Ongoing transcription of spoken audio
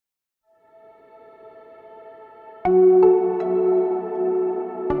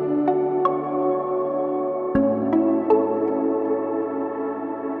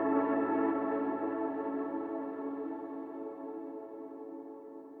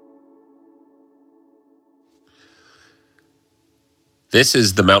This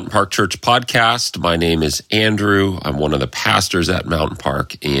is the Mountain Park Church podcast. My name is Andrew. I'm one of the pastors at Mountain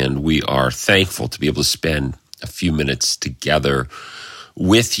Park, and we are thankful to be able to spend a few minutes together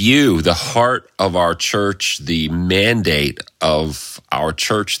with you. The heart of our church, the mandate of our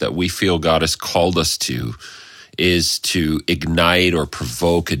church that we feel God has called us to, is to ignite or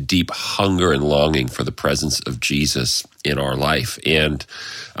provoke a deep hunger and longing for the presence of Jesus in our life. And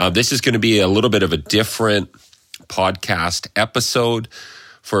this is going to be a little bit of a different podcast episode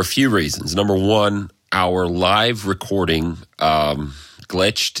for a few reasons. Number one, our live recording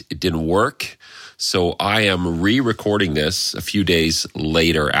glitched. It didn't work. So I am re-recording this a few days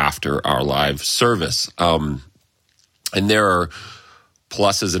later after our live service. And there are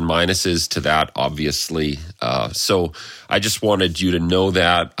pluses and minuses to that, obviously. So I just wanted you to know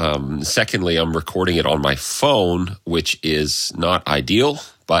that. Secondly, I'm recording it on my phone, which is not ideal,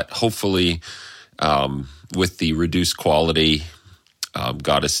 but hopefully with the reduced quality,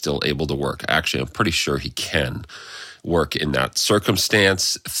 God is still able to work. Actually, I'm pretty sure he can work in that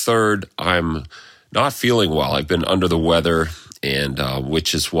circumstance. Third, I'm not feeling well. I've been under the weather, and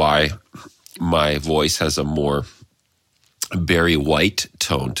which is why my voice has a more Barry White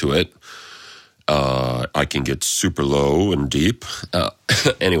tone to it. I can get super low and deep.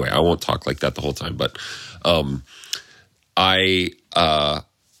 Anyway, I won't talk like that the whole time, but I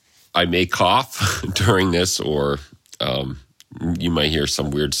may cough during this, or you might hear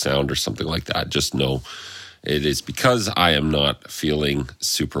some weird sound or something like that. Just know it is because I am not feeling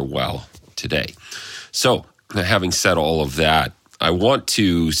super well today. So, having said all of that, I want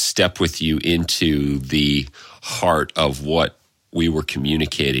to step with you into the heart of what we were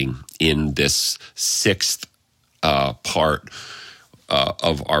communicating in this sixth part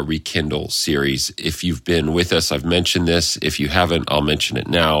of our Rekindle series. If you've been with us, I've mentioned this. If you haven't, I'll mention it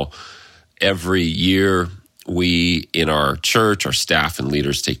now. Every year, we in our church, our staff and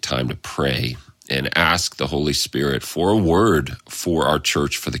leaders take time to pray and ask the Holy Spirit for a word for our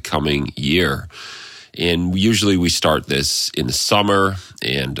church for the coming year. And usually we start this in the summer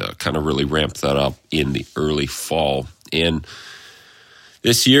and kind of really ramp that up in the early fall. And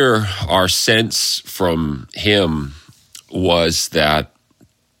this year, our sense from him was that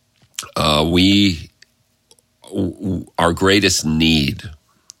our greatest need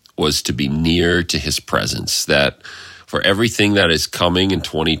was to be near to his presence, that for everything that is coming in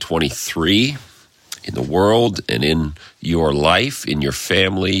 2023 in the world and in your life, in your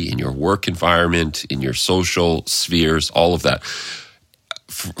family, in your work environment, in your social spheres, all of that,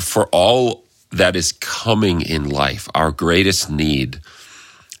 for all that is coming in life, our greatest need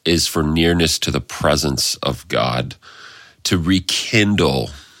is for nearness to the presence of God, to rekindle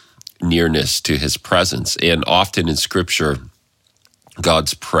nearness to his presence. And often in Scripture,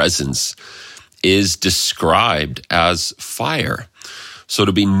 God's presence is described as fire. So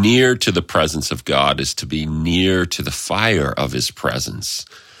to be near to the presence of God is to be near to the fire of his presence.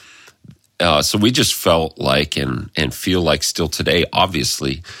 So we just felt like and feel like still today,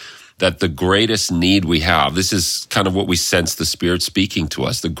 obviously, that the greatest need we have, this is kind of what we sense the Spirit speaking to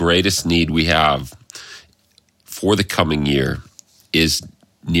us, the greatest need we have for the coming year is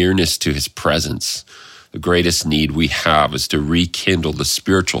nearness to his presence. The greatest need we have is to rekindle the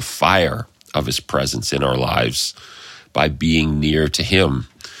spiritual fire of his presence in our lives by being near to him.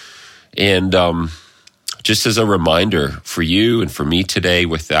 And just as a reminder for you and for me today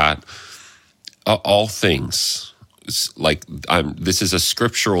with that, all things, this is a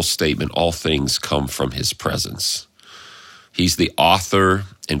scriptural statement, all things come from his presence. He's the author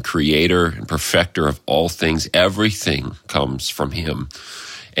and creator and perfecter of all things. Everything comes from him.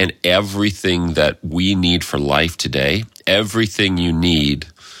 And everything that we need for life today, everything you need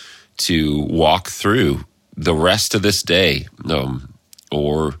to walk through the rest of this day,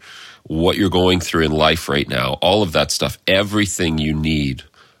 or what you're going through in life right now, all of that stuff, everything you need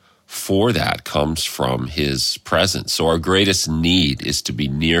for that comes from his presence. So our greatest need is to be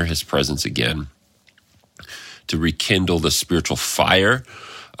near his presence again, to rekindle the spiritual fire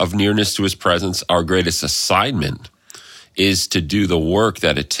of nearness to his presence. Our greatest assignment is to do the work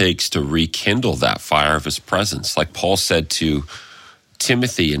that it takes to rekindle that fire of his presence. Like Paul said to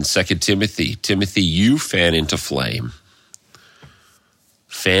Timothy in 2 Timothy, Timothy, you fan into flame.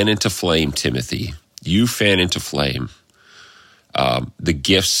 Fan into flame, Timothy. You fan into flame the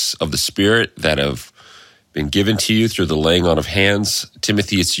gifts of the Spirit that have been given to you through the laying on of hands.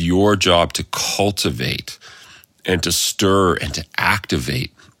 Timothy, it's your job to cultivate and to stir and to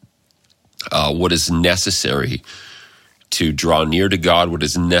activate what is necessary to draw near to God, what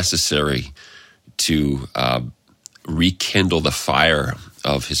is necessary to rekindle the fire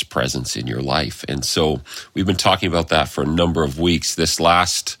of his presence in your life. And so we've been talking about that for a number of weeks. This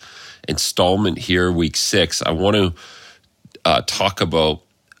last installment here, week 6, I want to talk about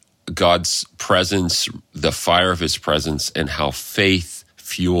God's presence, the fire of his presence, and how faith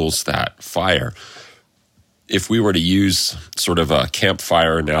fuels that fire. If we were to use sort of a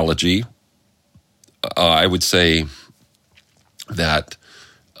campfire analogy, I would say that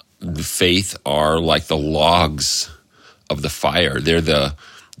the faith are like the logs of the fire. They're the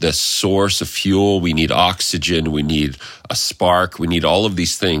source of fuel. We need oxygen. We need a spark. We need all of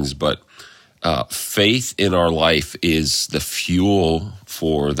these things. But faith in our life is the fuel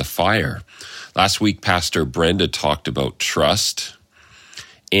for the fire. Last week, Pastor Brenda talked about trust,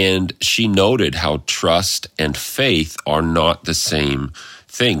 and she noted how trust and faith are not the same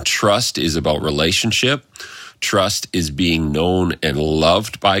thing. Trust is about relationship. Trust is being known and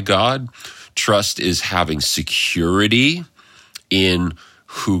loved by God. Trust is having security in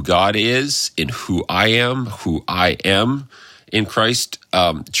who God is, in who I am in Christ.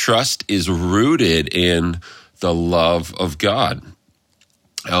 Trust is rooted in the love of God.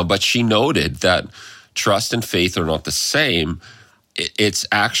 But she noted that trust and faith are not the same. It's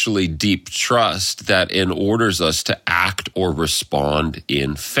actually deep trust that orders us to act or respond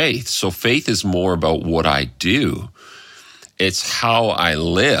in faith. So faith is more about what I do. It's how I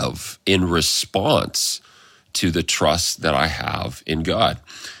live in response to the trust that I have in God.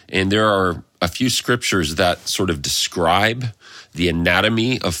 And there are a few scriptures that sort of describe the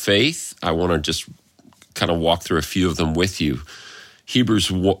anatomy of faith. I want to just kind of walk through a few of them with you. Hebrews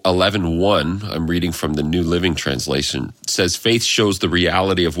 11:1, I'm reading from the New Living Translation, says, faith shows the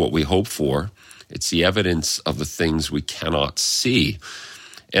reality of what we hope for. It's the evidence of the things we cannot see.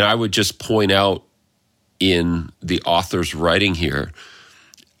 And I would just point out in the author's writing here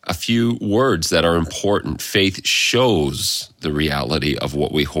a few words that are important. Faith shows the reality of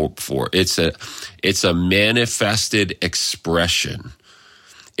what we hope for. It's a manifested expression.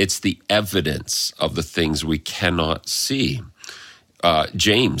 It's the evidence of the things we cannot see.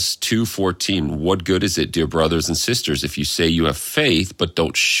 James 2:14, what good is it, dear brothers and sisters, if you say you have faith but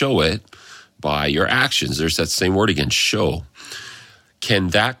don't show it by your actions? There's that same word again, show. Can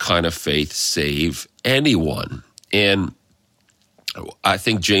that kind of faith save anyone? And I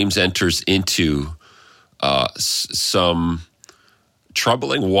think James enters into some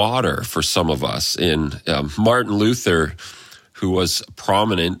troubling water for some of us. And Martin Luther, who was a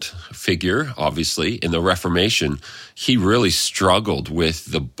prominent figure, obviously, in the Reformation, he really struggled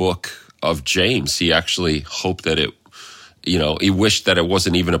with the book of James. He actually hoped that he wished that it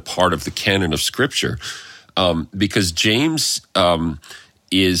wasn't even a part of the canon of Scripture, because James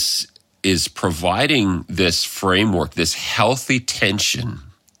is providing this framework, this healthy tension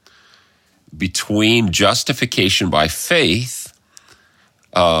between justification by faith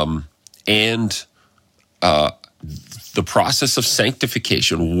and the process of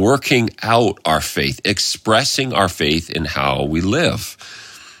sanctification, working out our faith, expressing our faith in how we live.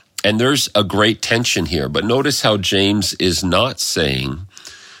 And there's a great tension here. But notice how James is not saying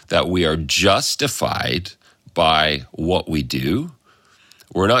that we are justified by what we do.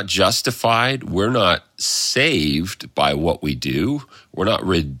 We're not justified. We're not saved by what we do. We're not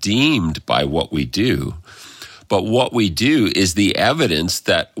redeemed by what we do. But what we do is the evidence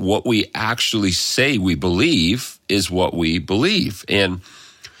that what we actually say we believe is what we believe. And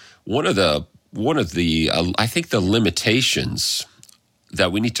one of the I think the limitations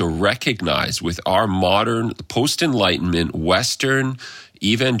that we need to recognize with our modern post-Enlightenment Western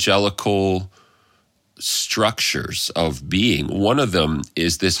evangelical structures of being, one of them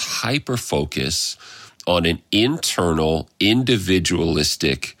is this hyper-focus on an internal,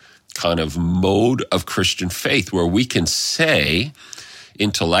 individualistic kind of mode of Christian faith where we can say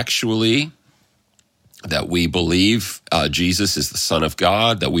intellectually that we believe Jesus is the Son of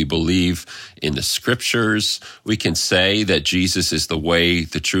God, that we believe in the Scriptures. We can say that Jesus is the way,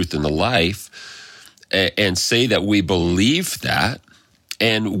 the truth, and the life, and say that we believe that.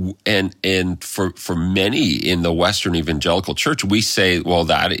 And for many in the Western evangelical church, we say, well,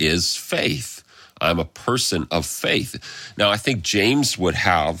 that is faith. I'm a person of faith. Now, I think James would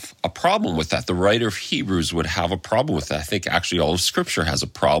have a problem with that. The writer of Hebrews would have a problem with that. I think actually all of Scripture has a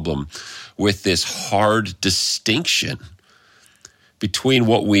problem with this hard distinction between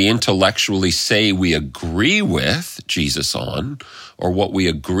what we intellectually say we agree with Jesus on, or what we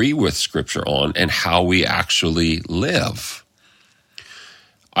agree with Scripture on, and how we actually live.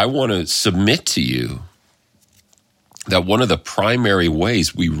 I want to submit to you that one of the primary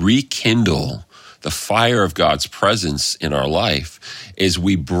ways we rekindle the fire of God's presence in our life is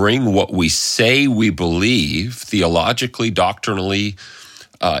we bring what we say we believe, theologically, doctrinally,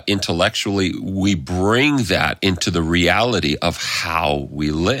 intellectually, we bring that into the reality of how we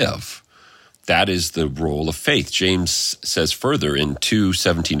live. That is the role of faith. James says further in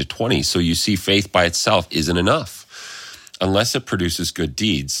 2:17-20, so you see faith by itself isn't enough. Unless it produces good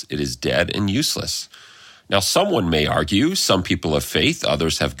deeds, it is dead and useless. Now, someone may argue, some people have faith,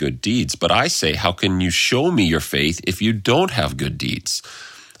 others have good deeds. But I say, how can you show me your faith if you don't have good deeds?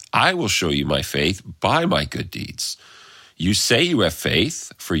 I will show you my faith by my good deeds. You say you have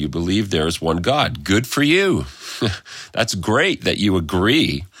faith, for you believe there is one God. Good for you. That's great that you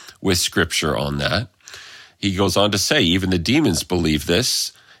agree with Scripture on that. He goes on to say, even the demons believe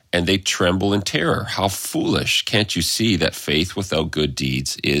this, and they tremble in terror. How foolish. Can't you see that faith without good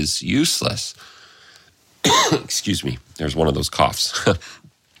deeds is useless? Excuse me. There's one of those coughs.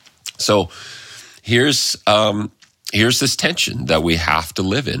 So here's this tension that we have to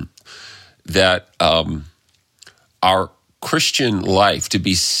live in, that our Christian life, to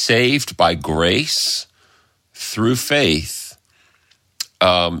be saved by grace through faith,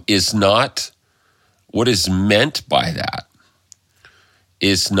 is not what is meant by that.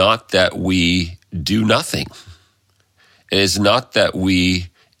 Is not that we do nothing. It is not that we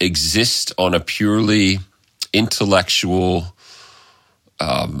exist on a purely intellectual,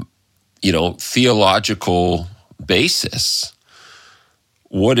 theological basis.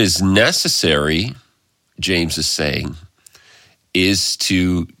 What is necessary, James is saying, is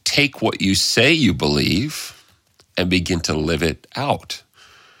to take what you say you believe and begin to live it out.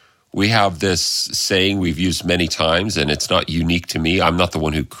 We have this saying we've used many times, and it's not unique to me. I'm not the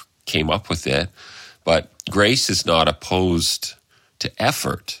one who came up with it, but grace is not opposed to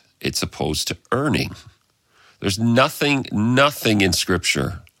effort. It's opposed to earning. There's nothing in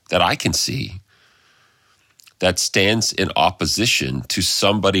Scripture that I can see that stands in opposition to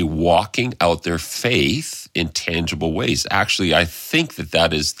somebody walking out their faith in tangible ways. Actually, I think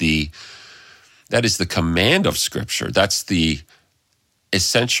that is the command of Scripture. That's the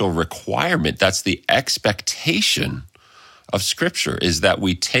essential requirement. That's the expectation of Scripture, is that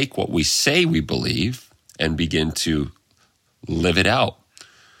we take what we say we believe and begin to live it out.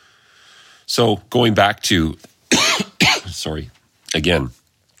 So going back to,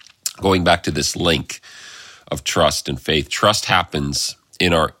 going back to this link of trust and faith. Trust happens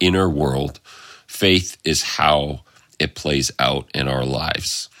in our inner world. Faith is how it plays out in our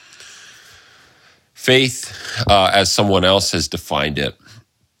lives. Faith, as someone else has defined it,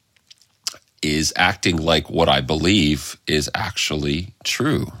 is acting like what I believe is actually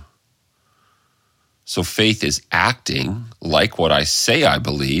true. So faith is acting like what I say I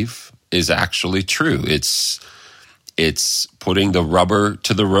believe is actually true. It's putting the rubber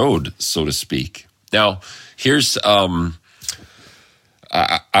to the road, so to speak. Now, here's I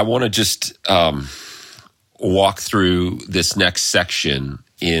want to just walk through this next section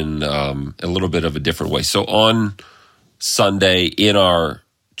in a little bit of a different way. So on Sunday in our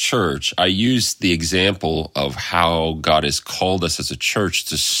church, I used the example of how God has called us as a church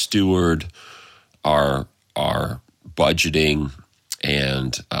to steward our budgeting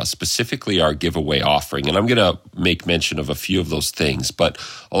and specifically our giveaway offering. And I'm going to make mention of a few of those things, but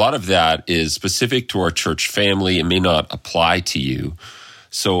a lot of that is specific to our church family. It may not apply to you.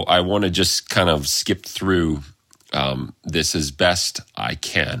 So I want to just kind of skip through this as best I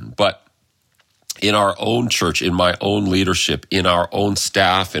can. But in our own church, in my own leadership, in our own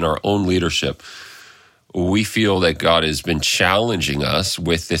staff, in our own leadership, we feel that God has been challenging us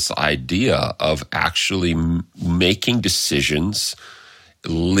with this idea of actually making decisions,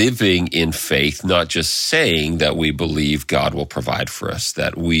 living in faith, not just saying that we believe God will provide for us,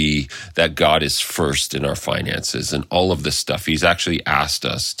 that God is first in our finances and all of this stuff. He's actually asked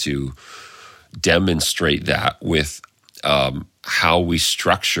us to demonstrate that with how we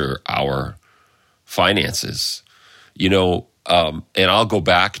structure our finances. And I'll go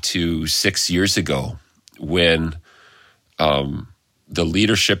back to 6 years ago when the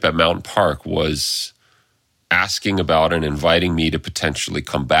leadership at Mountain Park was asking about and inviting me to potentially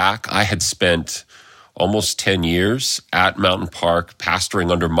come back. I had spent almost 10 years at Mountain Park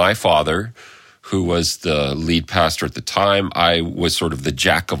pastoring under my father, who was the lead pastor at the time. I was sort of the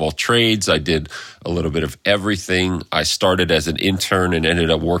jack of all trades. I did a little bit of everything. I started as an intern and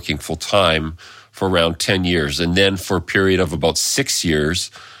ended up working full time for around 10 years. And then for a period of about 6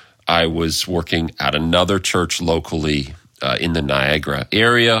 years, I was working at another church locally in the Niagara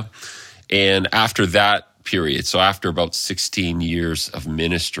area. And after that period, so after about 16 years of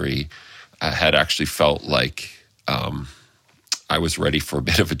ministry, I had actually felt like I was ready for a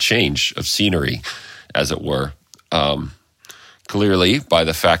bit of a change of scenery, as it were. Clearly, by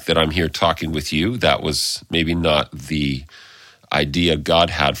the fact that I'm here talking with you, that was maybe not the idea God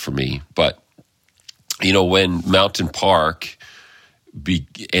had for me. But, when Mountain Park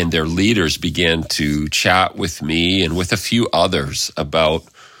and their leaders began to chat with me and with a few others about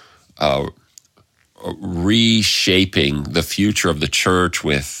reshaping the future of the church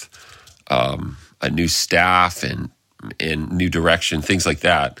with a new staff and new direction, things like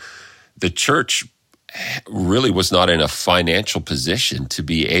that, the church really was not in a financial position to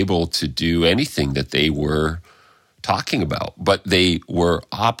be able to do anything that they were talking about. But they were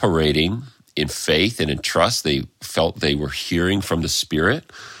operating in faith and in trust. They felt they were hearing from the Spirit.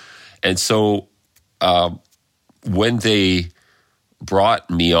 And so when they brought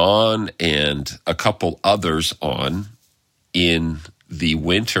me on and a couple others on in the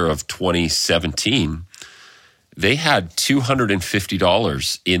winter of 2017, they had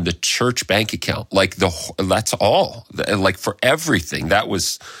 $250 in the church bank account. That's all. Like for everything. That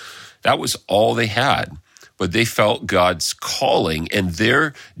was all they had. But they felt God's calling, and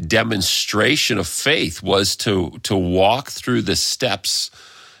their demonstration of faith was to walk through the steps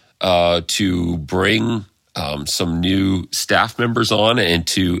to bring some new staff members on and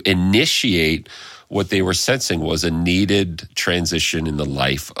to initiate what they were sensing was a needed transition in the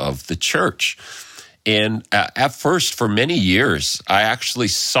life of the church. And at first, for many years, I actually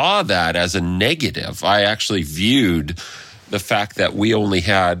saw that as a negative. I actually viewed the fact that we only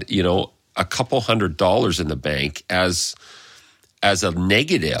had, a couple $100 in the bank as a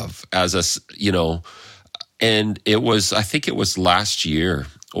negative, and I think it was last year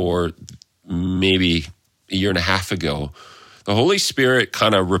or maybe a year and a half ago, the Holy Spirit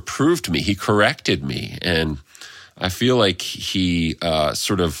kind of reproved me. He corrected me, and I feel like he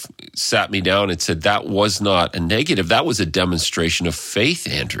sort of sat me down and said, that was not a negative. That was a demonstration of faith,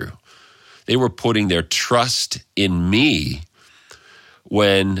 Andrew. They were putting their trust in me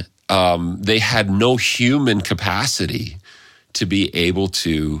when they had no human capacity to be able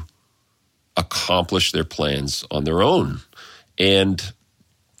to accomplish their plans on their own. And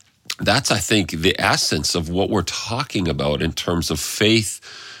that's, I think, the essence of what we're talking about in terms of faith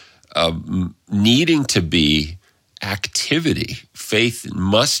needing to be activity. Faith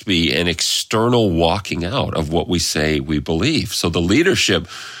must be an external walking out of what we say we believe. So the leadership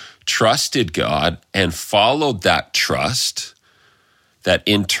trusted God and followed that trust, that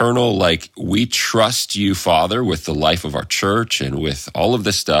internal, we trust you, Father, with the life of our church and with all of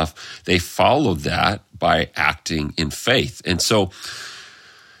this stuff. They followed that by acting in faith. And so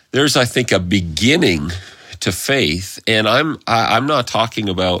there's, I think, a beginning to faith. And I'm not talking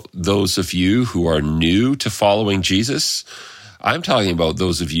about those of you who are new to following Jesus. I'm talking about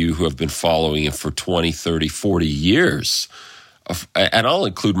those of you who have been following him for 20, 30, 40 years. And I'll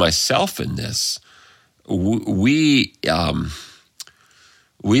include myself in this. We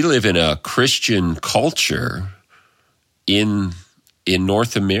live in a Christian culture in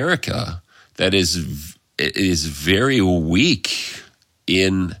North America that is very weak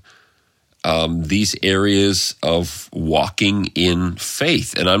in these areas of walking in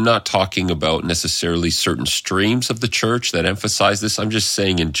faith. And I'm not talking about necessarily certain streams of the church that emphasize this. I'm just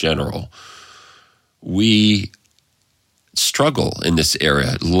saying in general, we struggle in this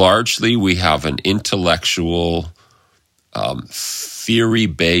area. Largely, we have an intellectual,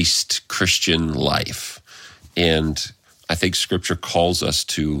 theory-based Christian life. And I think Scripture calls us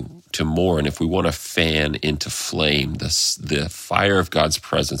to more. And if we want to fan into flame the fire of God's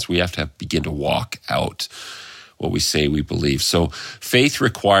presence, we have to begin to walk out what we say we believe. So faith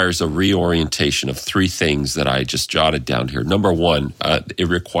requires a reorientation of three things that I just jotted down here. Number one, it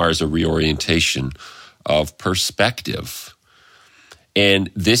requires a reorientation of perspective. And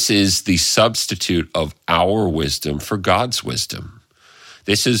this is the substitute of our wisdom for God's wisdom.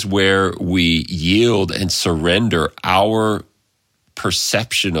 This is where we yield and surrender our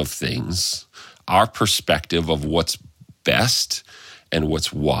perception of things, our perspective of what's best and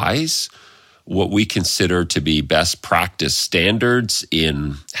what's wise, what we consider to be best practice standards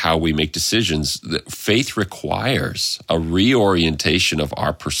in how we make decisions. Faith requires a reorientation of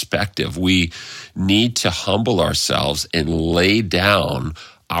our perspective. We need to humble ourselves and lay down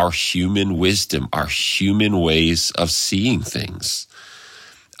our human wisdom, our human ways of seeing things.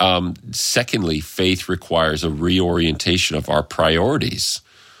 Secondly, faith requires a reorientation of our priorities.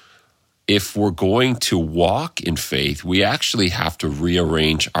 If we're going to walk in faith, we actually have to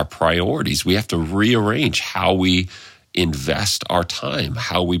rearrange our priorities. We have to rearrange how we invest our time,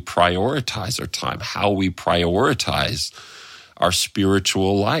 how we prioritize our time, how we prioritize our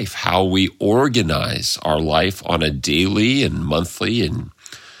spiritual life, how we organize our life on a daily and monthly and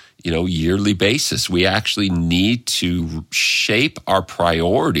yearly basis. We actually need to shape our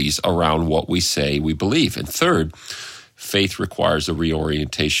priorities around what we say we believe. And third, faith requires a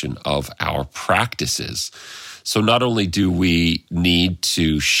reorientation of our practices. So not only do we need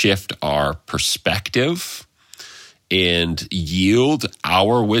to shift our perspective and yield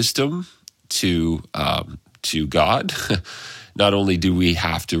our wisdom to God, not only do we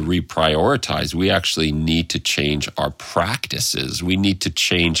have to reprioritize, we actually need to change our practices. We need to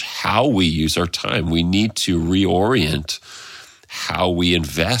change how we use our time. We need to reorient how we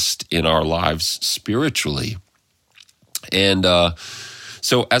invest in our lives spiritually. And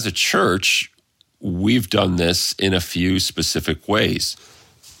so as a church, we've done this in a few specific ways.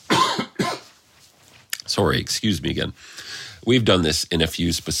 Sorry, excuse me again. We've done this in a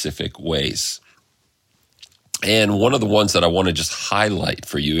few specific ways. And one of the ones that I want to just highlight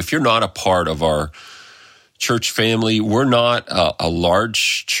for you, if you're not a part of our church family, we're not a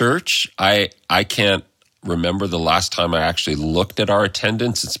large church. I can't remember the last time I actually looked at our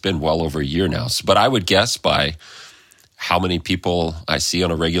attendance. It's been well over a year now. But I would guess by how many people I see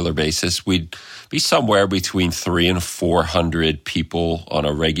on a regular basis, we'd be somewhere between 300 and 400 people on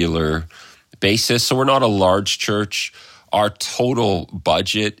a regular basis. So we're not a large church. Our total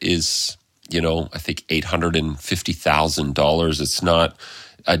budget is, I think $850,000. It's not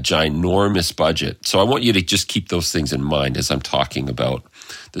a ginormous budget. So I want you to just keep those things in mind as I'm talking about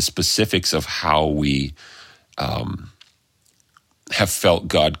the specifics of how we have felt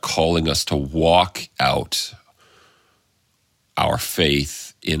God calling us to walk out our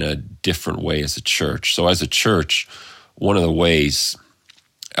faith in a different way as a church. So as a church, one of the ways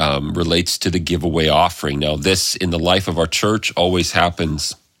relates to the giveaway offering. Now, this in the life of our church always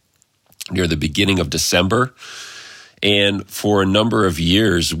happens near the beginning of December. And for a number of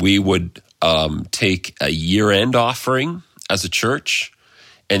years, we would take a year-end offering as a church.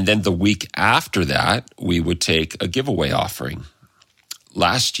 And then the week after that, we would take a giveaway offering.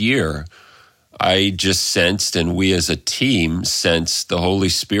 Last year, I just sensed, and we as a team sensed the Holy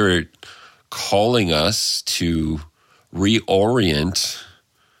Spirit calling us to reorient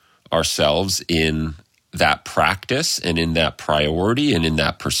ourselves in that practice and in that priority and in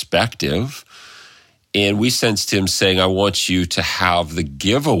that perspective. And we sensed him saying, I want you to have the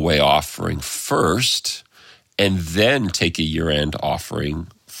giveaway offering first and then take a year-end offering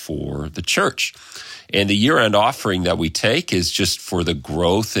for the church. And the year-end offering that we take is just for the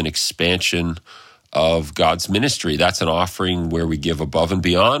growth and expansion of God's ministry. That's an offering where we give above and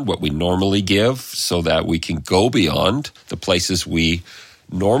beyond what we normally give so that we can go beyond the places we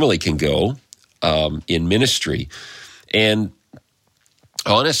normally can go in ministry. And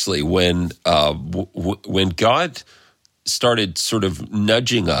honestly, when God started sort of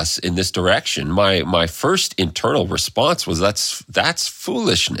nudging us in this direction, my first internal response was that's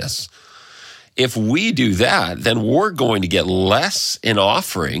foolishness. If we do that, then we're going to get less in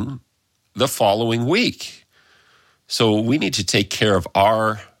offering the following week. So we need to take care of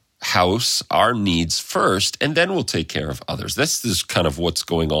our house, our needs first, and then we'll take care of others. This is kind of what's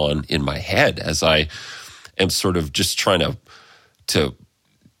going on in my head as I am sort of just trying to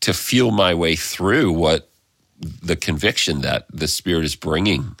feel my way through what the conviction that the Spirit is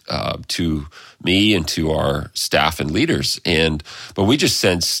bringing to me and to our staff and leaders. But we just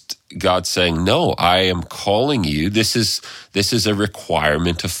sensed God saying, no, I am calling you. This is a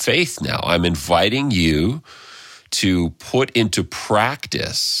requirement of faith now. I'm inviting you to put into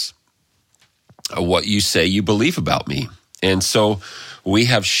practice what you say you believe about me. And so we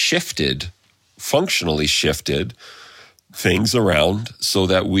have functionally shifted things around so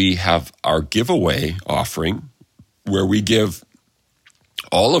that we have our giveaway offering where we give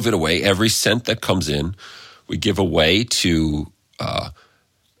all of it away, every cent that comes in, we give away to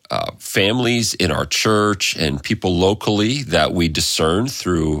families in our church and people locally that we discern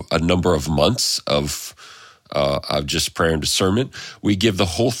through a number of months of just prayer and discernment. We give the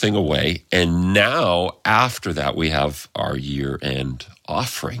whole thing away. And now, after that, we have our year-end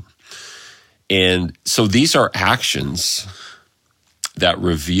offering. And so these are actions that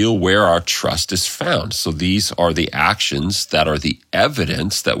reveal where our trust is found. So these are the actions that are the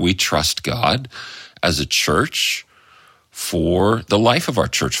evidence that we trust God as a church for the life of our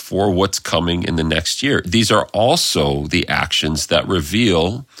church, for what's coming in the next year. These are also the actions that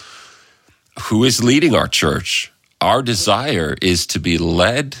reveal who is leading our church. Our desire is to be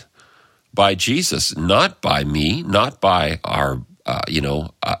led by Jesus, not by me, not by our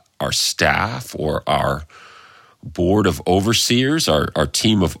staff or our board of overseers, our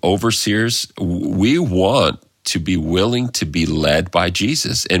team of overseers. We want to be willing to be led by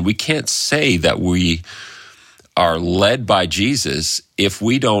Jesus. And we can't say that we are led by Jesus if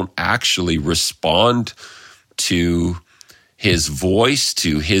we don't actually respond to his voice,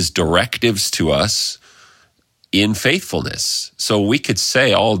 to his directives to us in faithfulness. So we could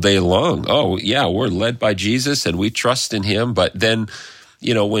say all day long, oh yeah, we're led by Jesus and we trust in him. But then,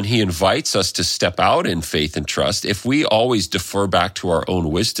 when he invites us to step out in faith and trust, if we always defer back to our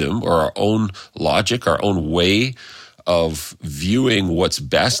own wisdom or our own logic, our own way of viewing what's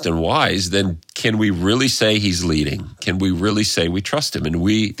best and wise, then can we really say he's leading? Can we really say we trust him? And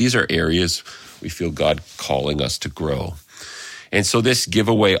these are areas we feel God calling us to grow. And so this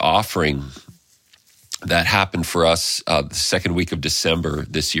giveaway offering that happened for us the second week of December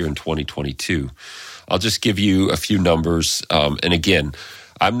this year in 2022, I'll just give you a few numbers. And again,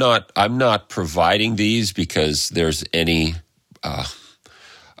 I'm not providing these because there's any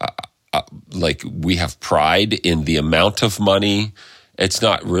like we have pride in the amount of money. It's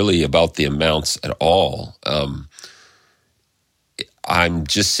not really about the amounts at all. I'm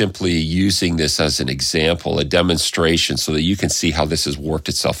just simply using this as an example, a demonstration, so that you can see how this has worked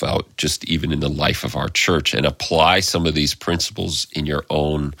itself out just even in the life of our church and apply some of these principles in your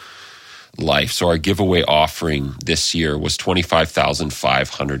own life. So our giveaway offering this year was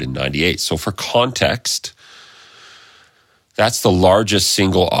 $25,598. So for context, that's the largest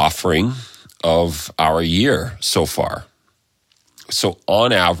single offering of our year so far. So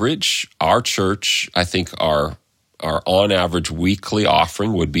on average, our church, I think our on average weekly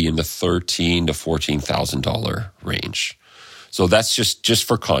offering would be in the $13,000 to $14,000 range. So that's just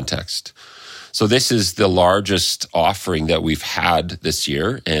for context. So this is the largest offering that we've had this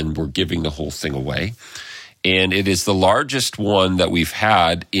year, and we're giving the whole thing away. And it is the largest one that we've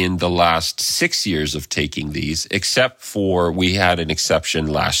had in the last 6 years of taking these, except for we had an exception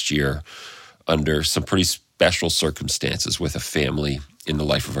last year under some pretty special circumstances with a family in the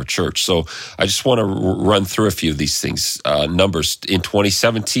life of our church. So I just want to run through a few of these things. Numbers in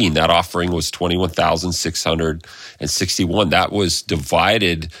 2017, that offering was $21,661. That was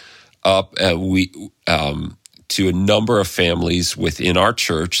divided up to a number of families within our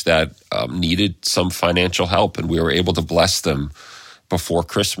church that needed some financial help, and we were able to bless them before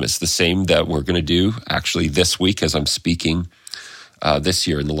Christmas. The same that we're going to do actually this week as I'm speaking this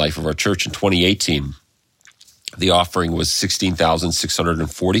year in the life of our church. In 2018, the offering was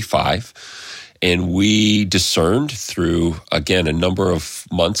 $16,645, and we discerned through, again, a number of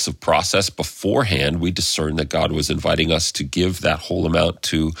months of process beforehand, we discerned that God was inviting us to give that whole amount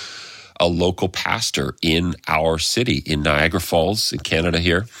to a local pastor in our city, in Niagara Falls, in Canada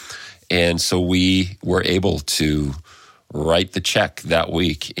here. And so we were able to write the check that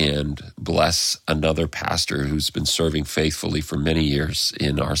week and bless another pastor who's been serving faithfully for many years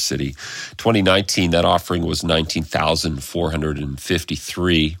in our city. 2019, that offering was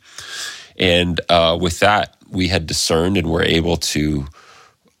 $19,453. And with that, we had discerned and were able to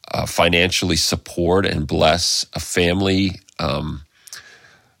financially support and bless a family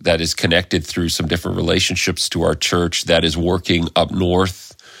that is connected through some different relationships to our church that is working up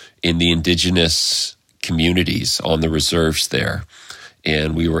north in the indigenous communities on the reserves there.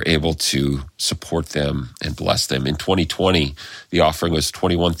 And we were able to support them and bless them. In 2020, the offering was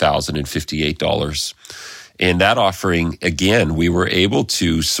 $21,058. And that offering, again, we were able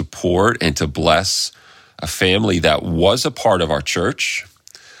to support and to bless a family that was a part of our church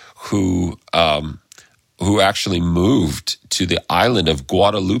who actually moved to the island of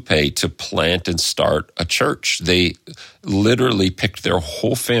Guadalupe to plant and start a church. They literally picked their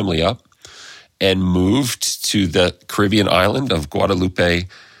whole family up and moved to the Caribbean island of Guadalupe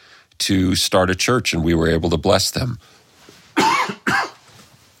to start a church, and we were able to bless them.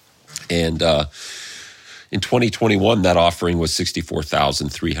 And in 2021, that offering was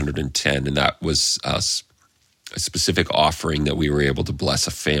 $64,310, and that was a specific offering that we were able to bless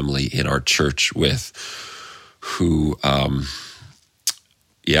a family in our church with who,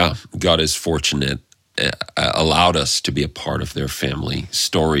 God is fortunate, allowed us to be a part of their family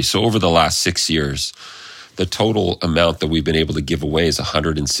story. So over the last 6 years, the total amount that we've been able to give away is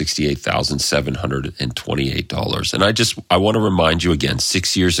 $168,728. And I want to remind you again,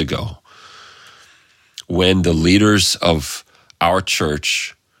 6 years ago, when the leaders of our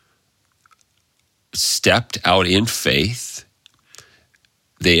church stepped out in faith,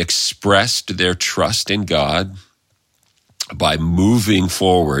 they expressed their trust in God by moving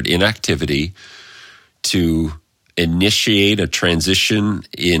forward in activity to initiate a transition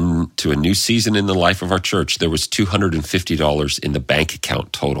into a new season in the life of our church. There was $250 in the bank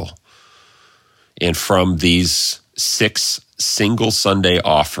account total. And from these 6 single Sunday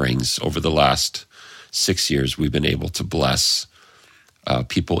offerings over the last 6 years, we've been able to bless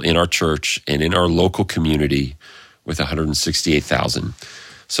people in our church and in our local community with $168,000.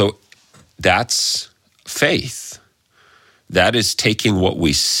 So that's faith. That is taking what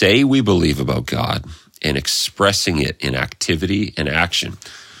we say we believe about God and expressing it in activity and action.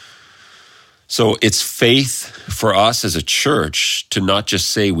 So it's faith for us as a church to not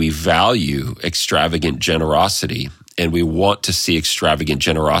just say we value extravagant generosity and we want to see extravagant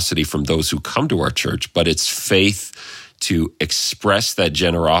generosity from those who come to our church, but it's faith to express that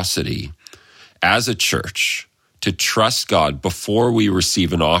generosity as a church, to trust God before we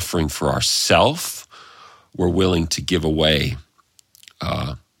receive an offering for ourselves. We're willing to give away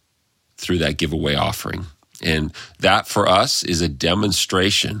through that giveaway offering. And that for us is a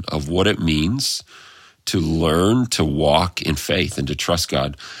demonstration of what it means to learn to walk in faith and to trust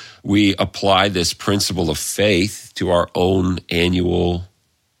God. We apply this principle of faith to our own annual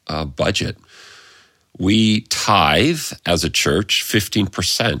budget. We tithe as a church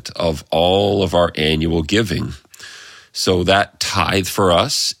 15% of all of our annual giving. So that tithe for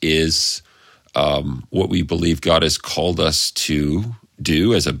us is what we believe God has called us to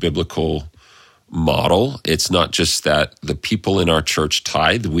do as a biblical model. It's not just that the people in our church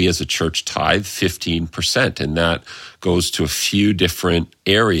tithe. We as a church tithe 15%, and that goes to a few different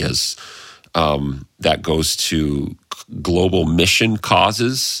areas. That goes to global mission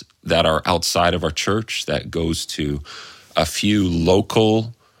causes that are outside of our church. That goes to a few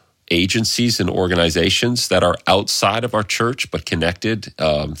local agencies and organizations that are outside of our church but connected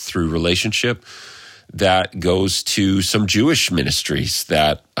through relationship. That goes to some Jewish ministries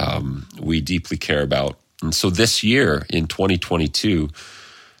that we deeply care about. And so this year, in 2022,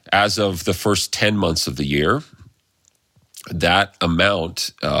 as of the first 10 months of the year, that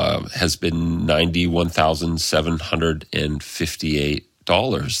amount has been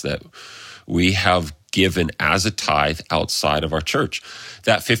 $91,758 that we have given as a tithe outside of our church.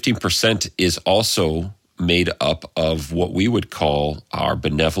 That 15% is also made up of what we would call our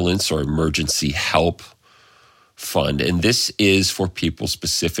benevolence or emergency help fund. And this is for people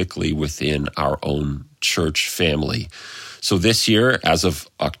specifically within our own church family. So this year, as of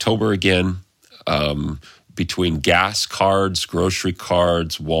October again, between gas cards, grocery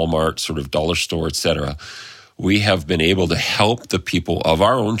cards, Walmart, sort of dollar store, et cetera, we have been able to help the people of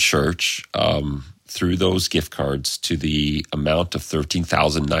our own church through those gift cards to the amount of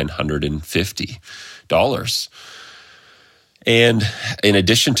 $13,950. And in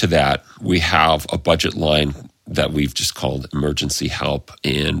addition to that, we have a budget line that we've just called emergency help.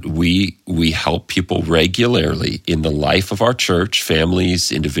 And we help people regularly in the life of our church,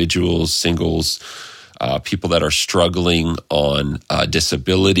 families, individuals, singles, people that are struggling on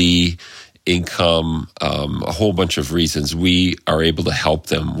disability, income, a whole bunch of reasons. We are able to help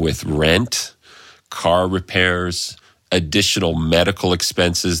them with rent, car repairs, additional medical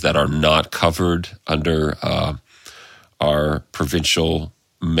expenses that are not covered under our provincial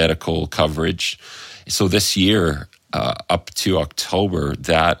medical coverage. So this year, up to October,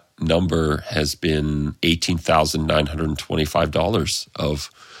 that number has been $18,925 of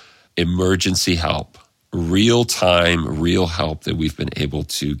emergency help, real-time, real help that we've been able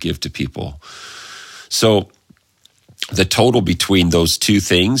to give to people. So the total between those two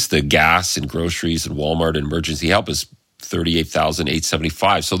things, the gas and groceries and Walmart and emergency help, is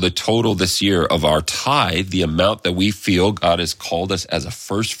 $38,875. So the total this year of our tithe, the amount that we feel God has called us as a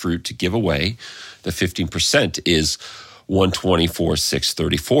first fruit to give away, the 15%, is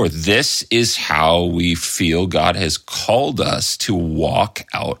 $124,634. This is how we feel God has called us to walk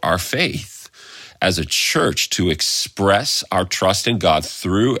out our faith as a church, to express our trust in God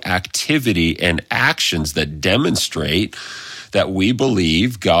through activity and actions that demonstrate that we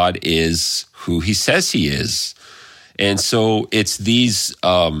believe God is who he says he is. And so it's these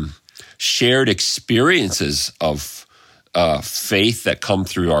shared experiences of faith that come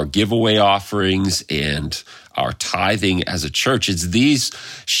through our giveaway offerings and our tithing as a church. It's these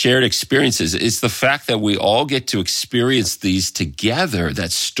shared experiences. It's the fact that we all get to experience these together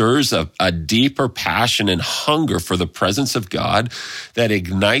that stirs a deeper passion and hunger for the presence of God, that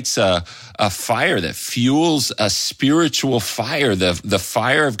ignites a fire, that fuels a spiritual fire, the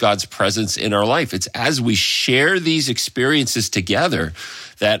fire of God's presence in our life. It's as we share these experiences together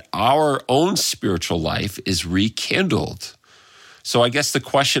that our own spiritual life is rekindled. So I guess the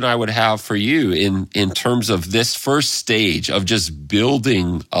question I would have for you in terms of this first stage of just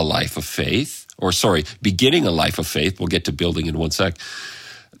building a life of faith, beginning a life of faith, we'll get to building in one sec.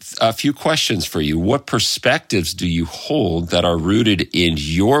 A few questions for you. What perspectives do you hold that are rooted in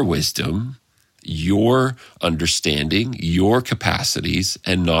your wisdom, your understanding, your capacities,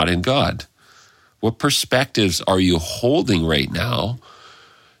 and not in God? What perspectives are you holding right now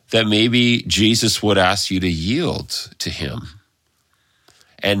that maybe Jesus would ask you to yield to him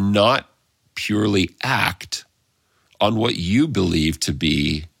and not purely act on what you believe to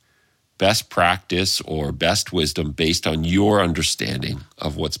be best practice or best wisdom based on your understanding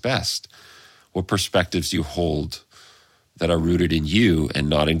of what's best? What perspectives you hold that are rooted in you and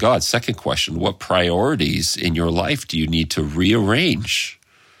not in God? Second question, what priorities in your life do you need to rearrange?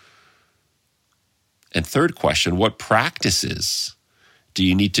 And third question, what practices do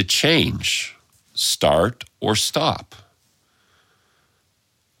you need to change, start, or stop?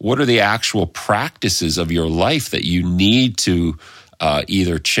 What are the actual practices of your life that you need to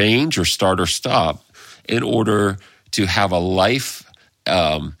either change or start or stop in order to have a life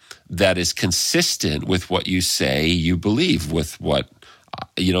that is consistent with what you say you believe, with what,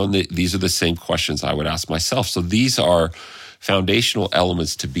 these are the same questions I would ask myself. So these are foundational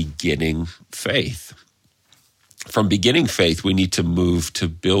elements to beginning faith. From beginning faith, we need to move to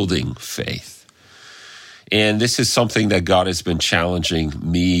building faith. And this is something that God has been challenging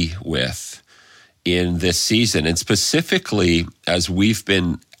me with in this season. And specifically, as we've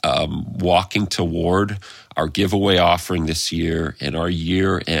been walking toward our giveaway offering this year and our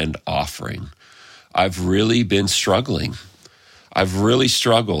year-end offering, I've really been struggling. I've really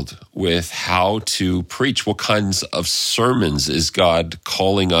struggled with how to preach. What kinds of sermons is God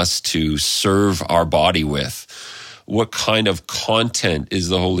calling us to serve our body with? What kind of content is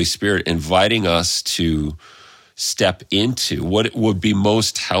the Holy Spirit inviting us to step into? What would be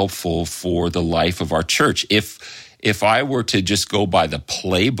most helpful for the life of our church? If I were to just go by the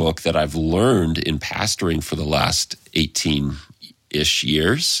playbook that I've learned in pastoring for the last 18-ish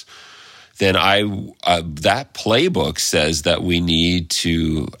years, then that playbook says that we need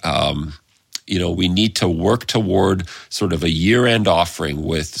to, work toward sort of a year-end offering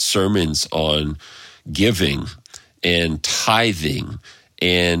with sermons on giving and tithing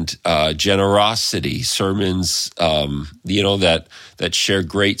and generosity, sermons, that share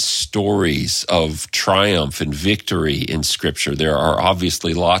great stories of triumph and victory in Scripture. There are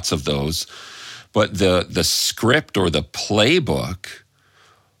obviously lots of those, but the script or the playbook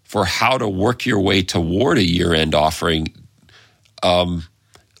for how to work your way toward a year-end offering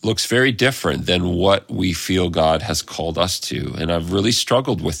looks very different than what we feel God has called us to. And I've really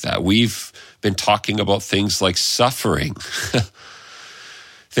struggled with that. We've been talking about things like suffering,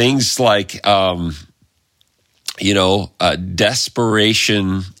 things like,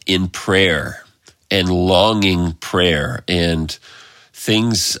 desperation in prayer and longing prayer, and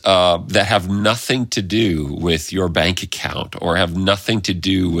things that have nothing to do with your bank account or have nothing to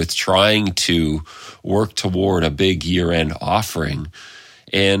do with trying to work toward a big year-end offering.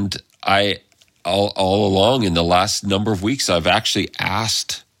 And all along in the last number of weeks, I've actually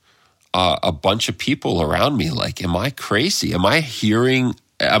asked a bunch of people around me, like, am I crazy? Am I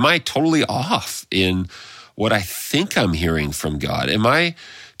totally off in what I think I'm hearing from God? Am I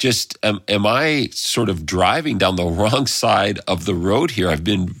sort of driving down the wrong side of the road here? I've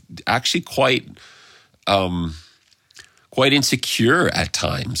been actually quite insecure at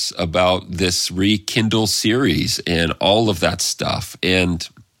times about this Rekindle series and all of that stuff. And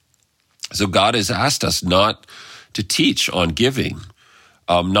so God has asked us not to teach on giving,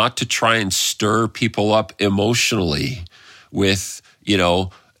 not to try and stir people up emotionally with,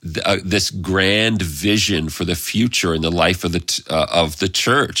 this grand vision for the future in the life of the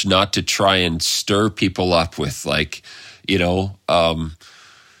church, not to try and stir people up with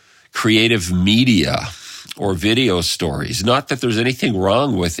creative media or video stories. Not that there's anything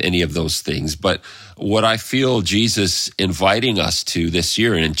wrong with any of those things, but what I feel Jesus inviting us to this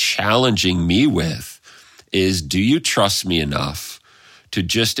year and challenging me with is, do you trust me enough to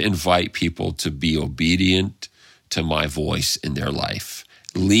just invite people to be obedient to my voice in their life?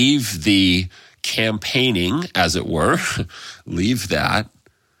 Leave the campaigning, as it were, leave that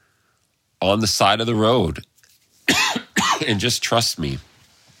on the side of the road and just trust me.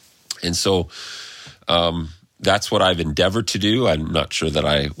 And so that's what I've endeavored to do. I'm not sure that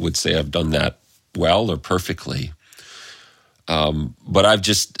I would say I've done that well or perfectly. But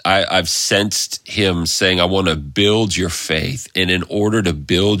I've sensed him saying, I want to build your faith. And in order to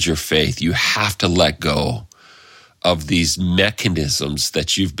build your faith, you have to let go of these mechanisms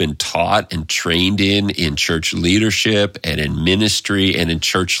that you've been taught and trained in church leadership and in ministry and in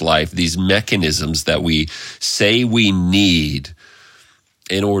church life, these mechanisms that we say we need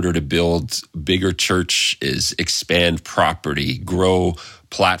in order to build bigger churches, expand property, grow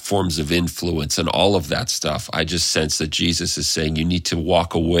platforms of influence, and all of that stuff. I just sense that Jesus is saying you need to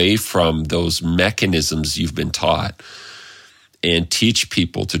walk away from those mechanisms you've been taught and teach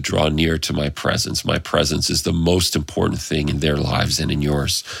people to draw near to my presence. My presence is the most important thing in their lives and in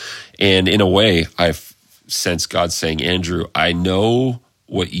yours. And in a way, I've sensed God saying, Andrew, I know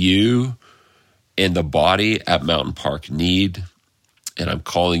what you and the body at Mountain Park need, and I'm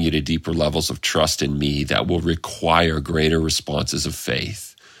calling you to deeper levels of trust in me that will require greater responses of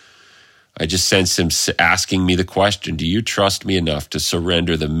faith. I just sense him asking me the question, do you trust me enough to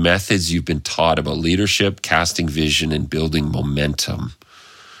surrender the methods you've been taught about leadership, casting vision, and building momentum?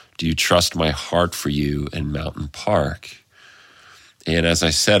 Do you trust my heart for you in Mountain Park? And as I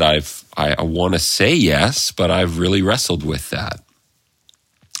said, I want to say yes, but I've really wrestled with that.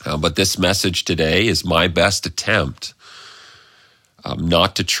 But this message today is my best attempt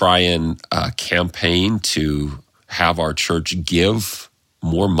not to try and campaign to have our church give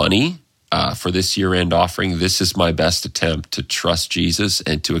more money for this year-end offering. This is my best attempt to trust Jesus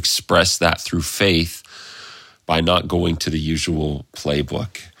and to express that through faith by not going to the usual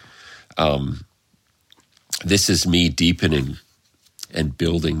playbook. This is me deepening and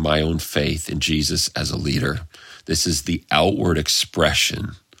building my own faith in Jesus as a leader. This is the outward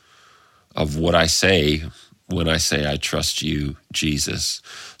expression of what I say when I say I trust you, Jesus.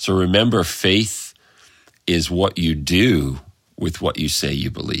 So remember, faith is what you do with what you say you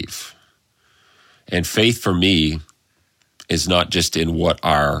believe. And faith for me is not just in what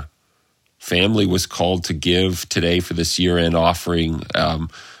our family was called to give today for this year-end offering,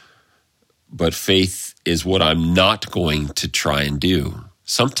 but faith is what I'm not going to try and do.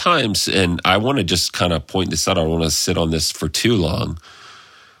 Sometimes, and I want to just kind of point this out, I don't want to sit on this for too long.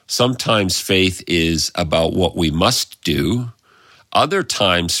 Sometimes faith is about what we must do. Other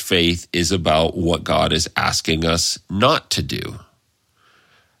times faith is about what God is asking us not to do.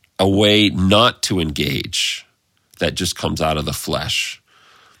 A way not to engage that just comes out of the flesh.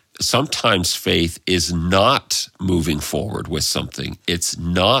 Sometimes faith is not moving forward with something. It's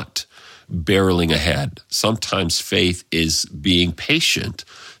not barreling ahead. Sometimes faith is being patient.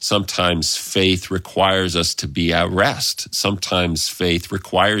 Sometimes faith requires us to be at rest. Sometimes faith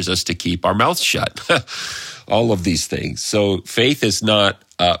requires us to keep our mouth shut. All of these things. So faith is not,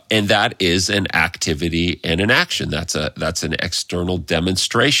 and that is an activity and an action. That's an external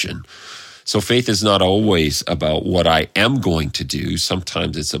demonstration. So faith is not always about what I am going to do.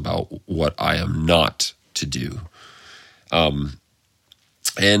 Sometimes it's about what I am not to do.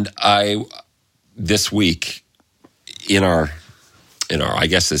 And this week in our, I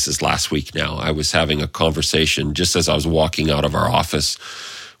guess this is last week now, I was having a conversation just as I was walking out of our office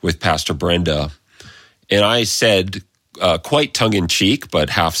with Pastor Brenda. And I said, quite tongue-in-cheek, but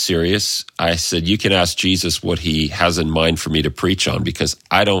half serious, I said, you can ask Jesus what he has in mind for me to preach on, because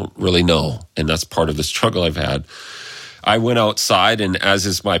I don't really know. And that's part of the struggle I've had. I went outside, and as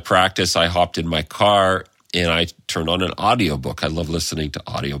is my practice, I hopped in my car and I turned on an audiobook. I love listening to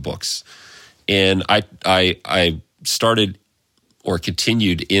audiobooks. And I started or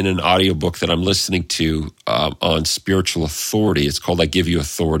continued in an audiobook that I'm listening to on spiritual authority. It's called I Give You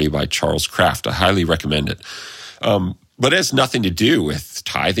Authority by Charles Kraft. I highly recommend it. But it has nothing to do with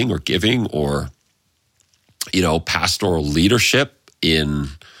tithing or giving or, pastoral leadership in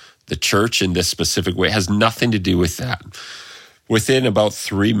the church in this specific way. It has nothing to do with that. Within about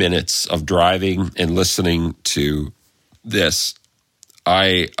 3 minutes of driving and listening to this,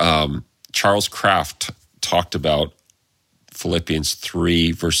 Charles Kraft talked about Philippians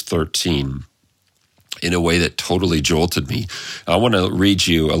 3, verse 13, in a way that totally jolted me. I want to read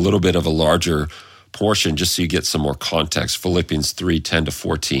you a little bit of a larger portion just so you get some more context. Philippians 3, 10 to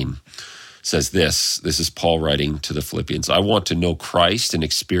 14 says this. This is Paul writing to the Philippians. I want to know Christ and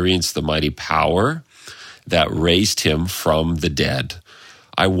experience the mighty power that raised him from the dead.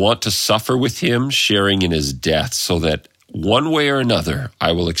 I want to suffer with him, sharing in his death, so that one way or another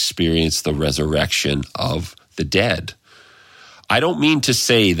I will experience the resurrection of the dead. I don't mean to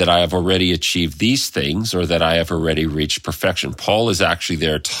say that I have already achieved these things or that I have already reached perfection. Paul is actually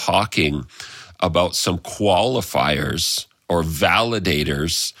there talking about some qualifiers or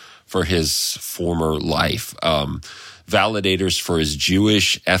validators for his former life. Validators for his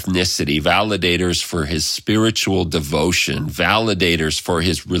Jewish ethnicity, validators for his spiritual devotion, validators for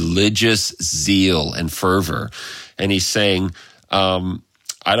his religious zeal and fervor. And he's saying,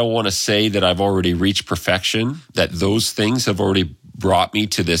 I don't want to say that I've already reached perfection, that those things have already brought me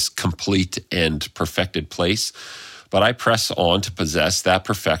to this complete and perfected place, but I press on to possess that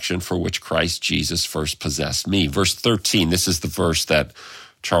perfection for which Christ Jesus first possessed me. Verse 13, this is the verse that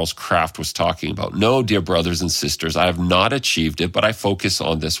Charles Kraft was talking about. No, dear brothers and sisters, I have not achieved it, but I focus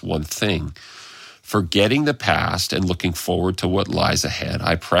on this one thing. Forgetting the past and looking forward to what lies ahead,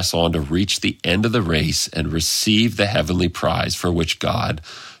 I press on to reach the end of the race and receive the heavenly prize for which God,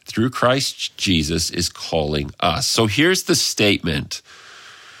 through Christ Jesus, is calling us. So here's the statement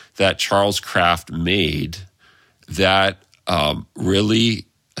that Charles Kraft made that really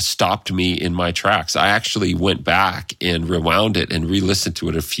stopped me in my tracks. I actually went back and rewound it and re-listened to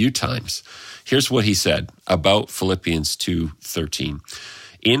it a few times. Here's what he said about Philippians 2:13.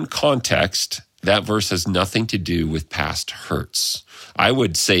 In context, that verse has nothing to do with past hurts. I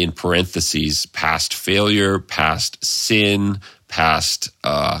would say in parentheses, past failure, past sin, past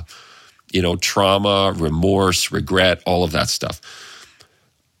trauma, remorse, regret, all of that stuff.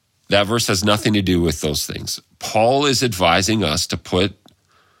 That verse has nothing to do with those things. Paul is advising us to put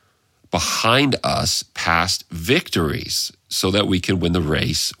behind us past victories so that we can win the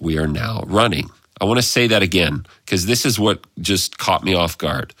race we are now running. I want to say that again because this is what just caught me off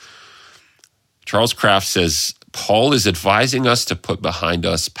guard. Charles Kraft says, Paul is advising us to put behind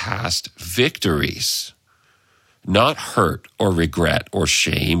us past victories, not hurt or regret or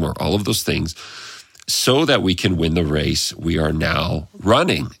shame or all of those things, so that we can win the race we are now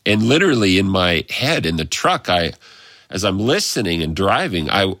running. And literally in my head, in the truck, as I'm listening and driving,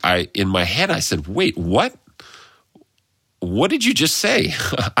 I in my head, I said, wait, what? What did you just say?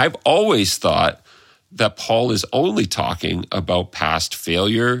 I've always thought that Paul is only talking about past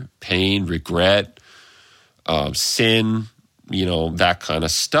failure, pain, regret, sin, that kind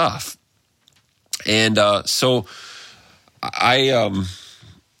of stuff. And so I,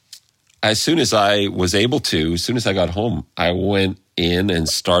 as soon as I got home, I went in and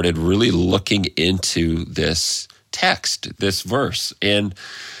started really looking into this text, this verse. And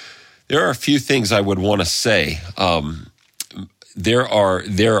there are a few things I would want to say. There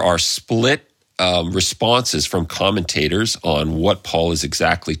are split responses from commentators on what Paul is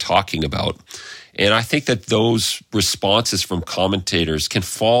exactly talking about. And I think that those responses from commentators can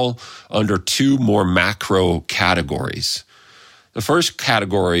fall under two more macro categories. The first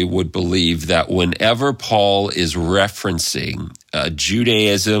category would believe that whenever Paul is referencing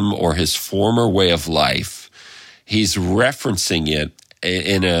Judaism or his former way of life, he's referencing it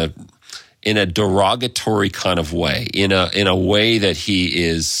in a derogatory kind of way, in a way that he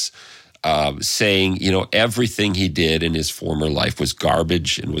is saying, everything he did in his former life was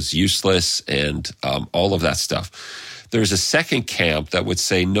garbage and was useless and all of that stuff. There's a second camp that would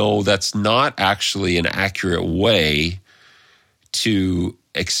say, no, that's not actually an accurate way to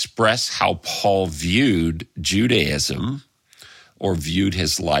express how Paul viewed Judaism or viewed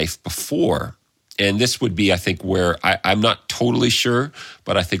his life before. And this would be, I think, where I'm not totally sure,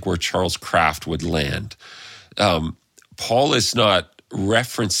 but I think where Charles Kraft would land. Paul is not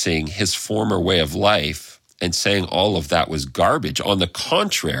referencing his former way of life and saying all of that was garbage. On the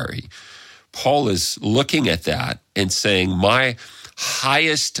contrary, Paul is looking at that and saying, my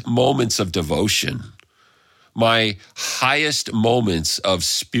highest moments of devotion, my highest moments of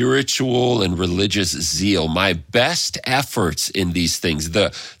spiritual and religious zeal, my best efforts in these things,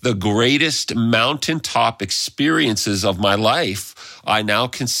 the greatest mountaintop experiences of my life, I now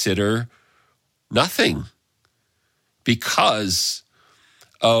consider nothing because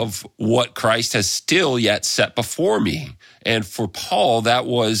of what Christ has still yet set before me. And for Paul, that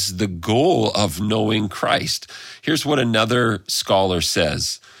was the goal of knowing Christ. Here's what another scholar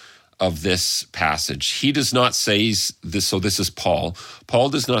says of this passage. He does not say this, so this is Paul. Paul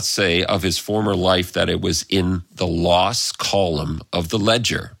does not say of his former life that it was in the loss column of the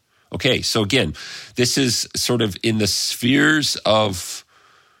ledger. Okay, so again, this is sort of in the spheres of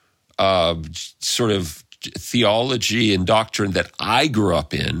sort of theology and doctrine that I grew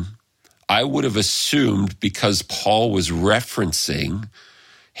up in. I would have assumed because Paul was referencing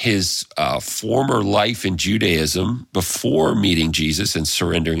his former life in Judaism before meeting Jesus and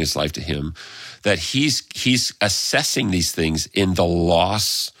surrendering his life to him, that he's assessing these things in the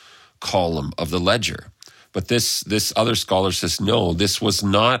loss column of the ledger. But this other scholar says, no, this was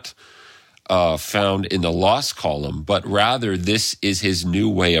not found in the loss column, but rather this is his new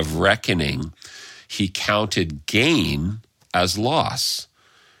way of reckoning. He counted gain as loss.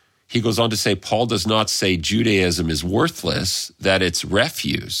 He goes on to say, Paul does not say Judaism is worthless, that it's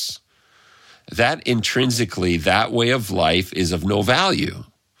refuse. That intrinsically, that way of life is of no value.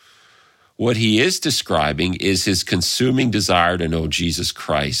 What he is describing is his consuming desire to know Jesus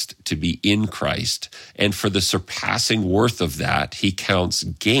Christ, to be in Christ. And for the surpassing worth of that, he counts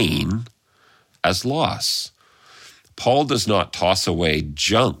gain as loss. Paul does not toss away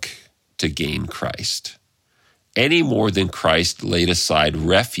junk to gain Christ, any more than Christ laid aside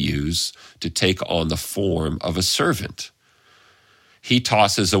refuse to take on the form of a servant. he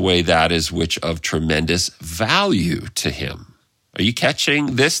tosses away that is which of tremendous value to him. Are you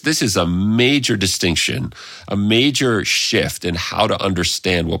catching this? This is a major distinction, a major shift in how to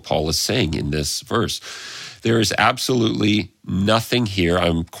understand what Paul is saying in this verse. There is absolutely nothing here,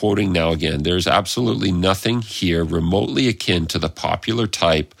 I'm quoting now again, there's absolutely nothing here remotely akin to the popular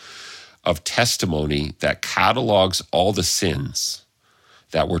type of testimony that catalogs all the sins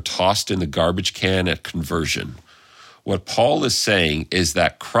that were tossed in the garbage can at conversion. What Paul is saying is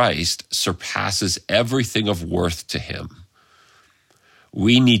that Christ surpasses everything of worth to him.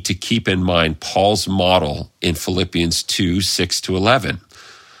 We need to keep in mind Paul's model in Philippians 2, 6-11.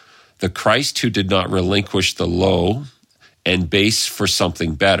 The Christ who did not relinquish the low and base for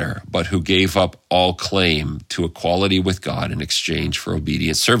something better, but who gave up all claim to equality with God in exchange for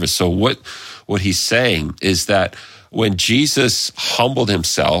obedient service. So what he's saying is that when Jesus humbled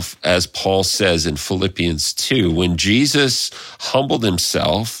himself, as Paul says in Philippians 2, when Jesus humbled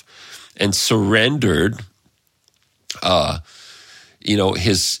himself and surrendered,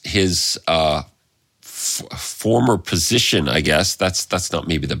 his former position, I guess, that's not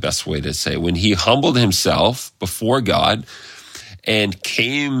maybe the best way to say. When he humbled himself before God and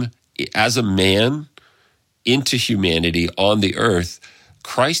came as a man into humanity on the earth,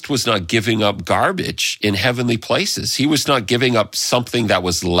 Christ was not giving up garbage in heavenly places. He was not giving up something that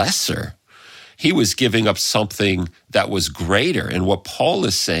was lesser. He was giving up something that was greater. And what Paul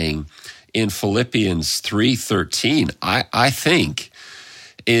is saying in Philippians 3:13, I think,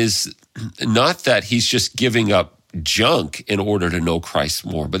 is not that he's just giving up junk in order to know Christ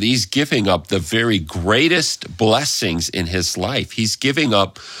more, but he's giving up the very greatest blessings in his life. He's giving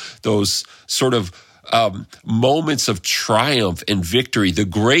up those sort of moments of triumph and victory, the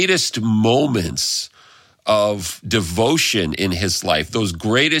greatest moments of devotion in his life, those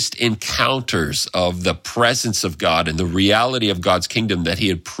greatest encounters of the presence of God and the reality of God's kingdom that he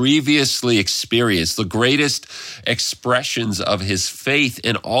had previously experienced, the greatest expressions of his faith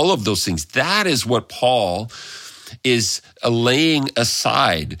in all of those things. That is what Paul is laying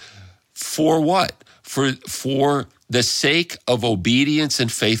aside for what? For the sake of obedience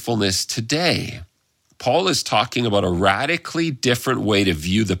and faithfulness today. Paul is talking about a radically different way to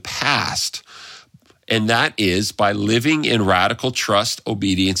view the past, and that is by living in radical trust,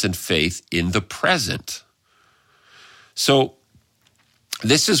 obedience, and faith in the present. So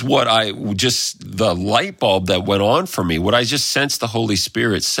this is what the light bulb that went on for me, what I just sensed the Holy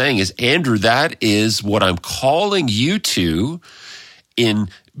Spirit saying is, Andrew, that is what I'm calling you to in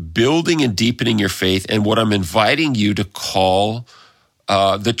building and deepening your faith, and what I'm inviting you to call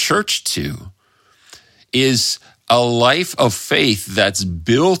the church to is a life of faith that's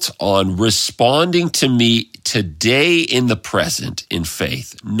built on responding to me today in the present in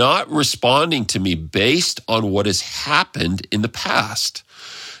faith, not responding to me based on what has happened in the past,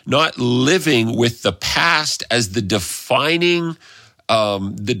 not living with the past as the defining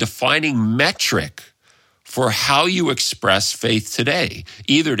metric for how you express faith today,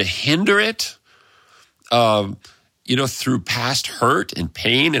 either to hinder it, through past hurt and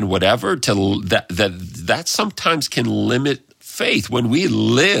pain and whatever, that sometimes can limit faith. When we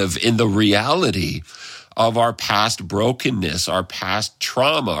live in the reality of our past brokenness, our past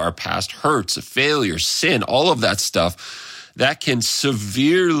trauma, our past hurts, failures, sin, all of that stuff, that can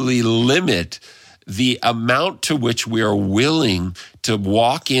severely limit the amount to which we are willing to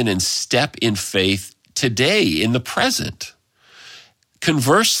walk in and step in faith today in the present.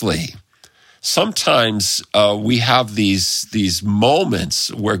 Conversely, sometimes we have these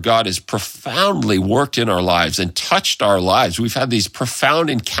moments where God has profoundly worked in our lives and touched our lives. We've had these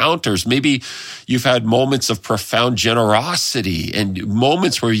profound encounters. Maybe you've had moments of profound generosity and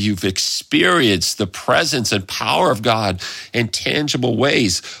moments where you've experienced the presence and power of God in tangible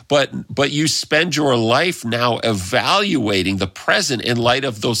ways. But you spend your life now evaluating the present in light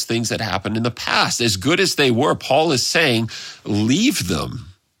of those things that happened in the past. As good as they were, Paul is saying, leave them.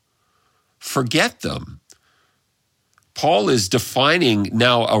 Forget them. Paul is defining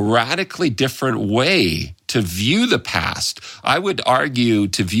now a radically different way to view the past. I would argue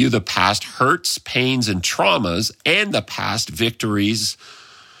to view the past hurts, pains, and traumas, and the past victories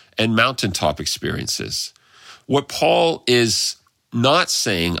and mountaintop experiences. What Paul is not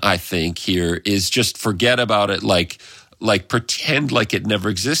saying, I think, here is just forget about it, like pretend like it never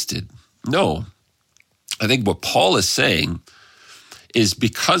existed. No. I think what Paul is saying is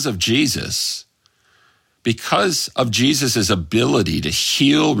because of Jesus' ability to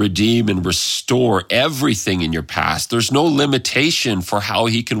heal, redeem, and restore everything in your past, there's no limitation for how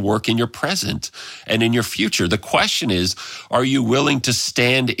he can work in your present and in your future. The question is, are you willing to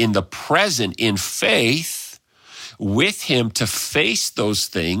stand in the present in faith with him to face those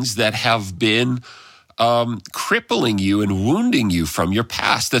things that have been crippling you and wounding you from your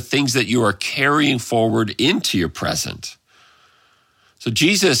past, the things that you are carrying forward into your present. So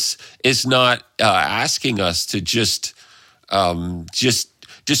Jesus is not asking us to just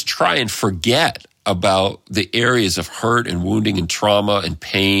try and forget about the areas of hurt and wounding and trauma and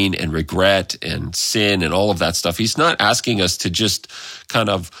pain and regret and sin and all of that stuff. He's not asking us to just kind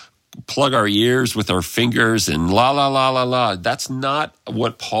of plug our ears with our fingers and la, la, la, la, la. That's not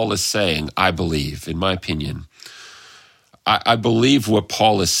what Paul is saying, I believe, in my opinion. I believe what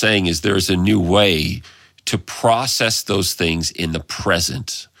Paul is saying is there's a new way to process those things in the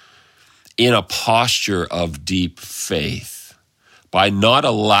present, in a posture of deep faith, by not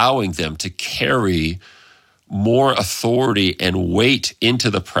allowing them to carry more authority and weight into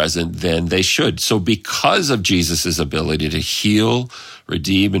the present than they should. So because of Jesus' ability to heal,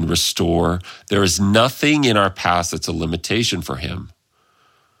 redeem, and restore, there is nothing in our past that's a limitation for him.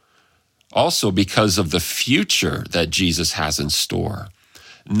 Also, because of the future that Jesus has in store,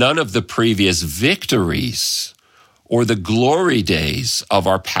 none of the previous victories or the glory days of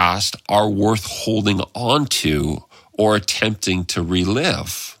our past are worth holding on to or attempting to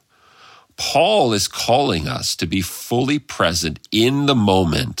relive. Paul is calling us to be fully present in the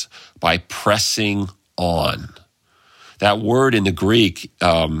moment by pressing on. That word in the Greek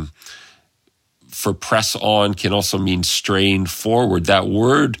for press on can also mean strain forward. That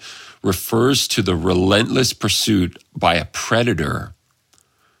word refers to the relentless pursuit by a predator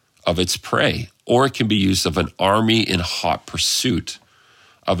of its prey, or it can be used of an army in hot pursuit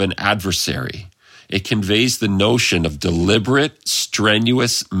of an adversary. It conveys the notion of deliberate,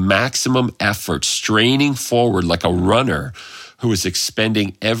 strenuous, maximum effort, straining forward like a runner who is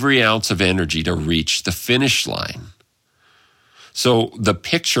expending every ounce of energy to reach the finish line. So the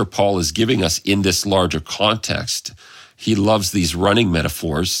picture Paul is giving us in this larger context, he loves these running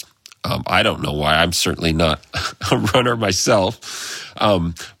metaphors. I don't know why. I'm certainly not a runner myself.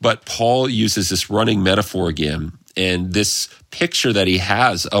 But Paul uses this running metaphor again, and this picture that he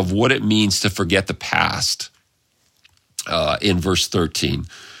has of what it means to forget the past in verse 13,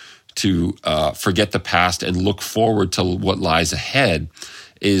 to forget the past and look forward to what lies ahead,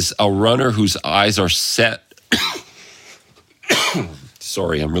 is a runner whose eyes are set.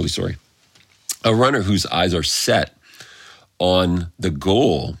 Sorry, I'm really sorry. A runner whose eyes are set on the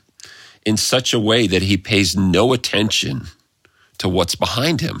goal in such a way that he pays no attention to what's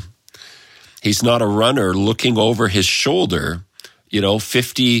behind him. He's not a runner looking over his shoulder,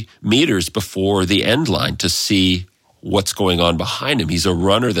 50 meters before the end line to see what's going on behind him. He's a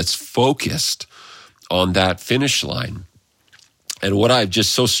runner that's focused on that finish line. And what I've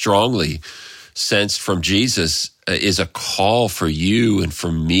just so strongly sensed from Jesus is a call for you and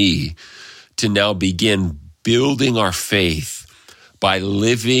for me to now begin building our faith by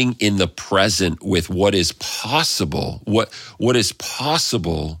living in the present with what is possible, what is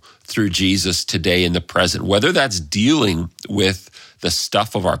possible through Jesus today in the present, whether that's dealing with the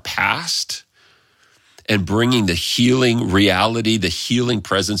stuff of our past and bringing the healing reality, the healing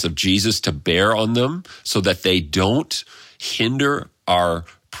presence of Jesus to bear on them so that they don't hinder our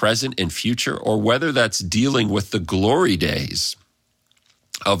present and future, or whether that's dealing with the glory days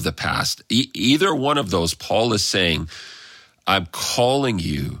of the past. Either one of those, Paul is saying, I'm calling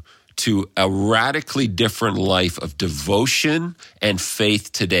you to a radically different life of devotion and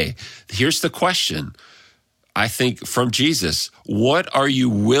faith today. Here's the question, I think, from Jesus. What are you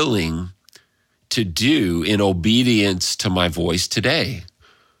willing to do in obedience to my voice today?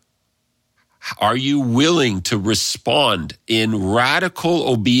 Are you willing to respond in radical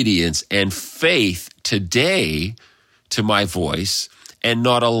obedience and faith today to my voice and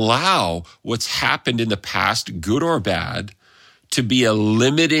not allow what's happened in the past, good or bad, to be a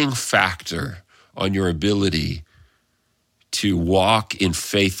limiting factor on your ability to walk in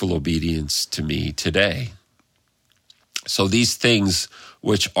faithful obedience to me today? So these things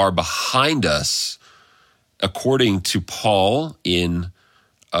which are behind us, according to Paul in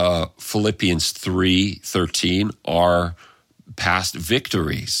Philippians 3:13, are past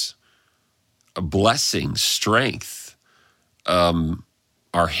victories, a blessing, strength,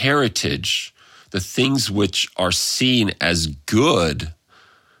 our heritage, the things which are seen as good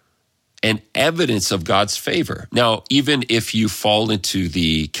and evidence of God's favor. Now, even if you fall into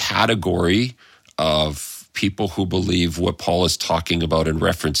the category of people who believe what Paul is talking about in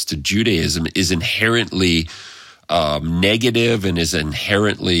reference to Judaism is inherently negative and is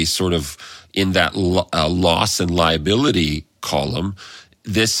inherently sort of in that loss and liability column,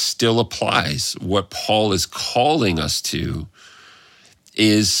 this still applies. What Paul is calling us to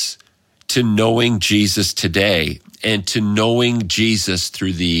is to knowing Jesus today and to knowing Jesus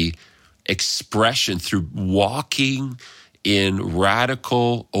through the expression, through walking in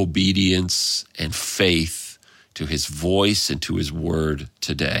radical obedience and faith to his voice and to his word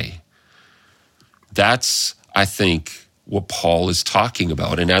today. That's, I think, what Paul is talking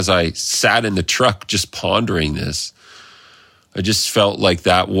about. And as I sat in the truck just pondering this, I just felt like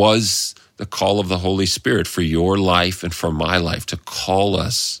that was the call of the Holy Spirit for your life and for my life, to call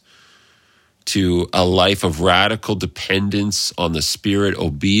us to a life of radical dependence on the Spirit,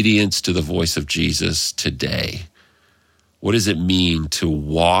 obedience to the voice of Jesus today. What does it mean to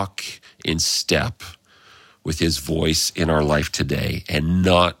walk in step with his voice in our life today and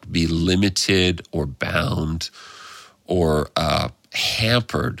not be limited or bound or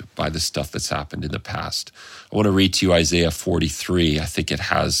hampered by the stuff that's happened in the past? I want to read to you Isaiah 43. I think it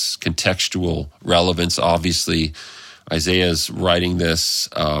has contextual relevance. Obviously, Isaiah's writing this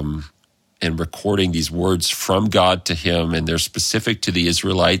and recording these words from God to him, and they're specific to the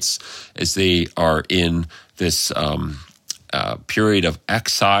Israelites as they are in this period of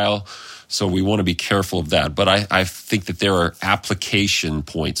exile. So we want to be careful of that. But I think that there are application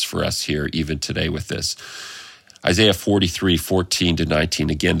points for us here even today with this. Isaiah 43, 14 to 19,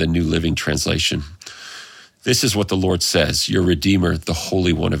 again, the New Living Translation. This is what the Lord says, your Redeemer, the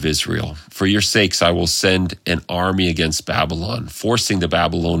Holy One of Israel. For your sakes, I will send an army against Babylon, forcing the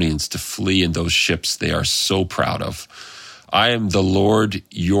Babylonians to flee in those ships they are so proud of. I am the Lord,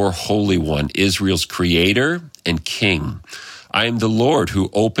 your Holy One, Israel's Creator and King. I am the Lord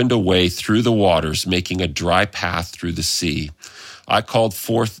who opened a way through the waters, making a dry path through the sea. I called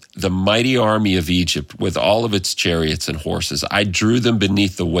forth the mighty army of Egypt with all of its chariots and horses. I drew them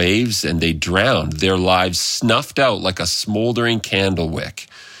beneath the waves, and they drowned, their lives snuffed out like a smoldering candle wick.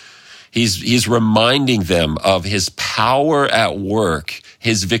 He's reminding them of his power at work,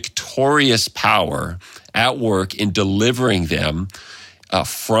 his victorious power at work in delivering them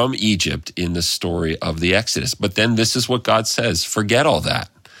from Egypt in the story of the Exodus. But then this is what God says, forget all that.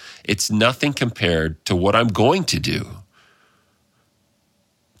 It's nothing compared to what I'm going to do.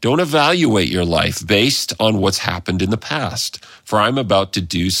 Don't evaluate your life based on what's happened in the past, for I'm about to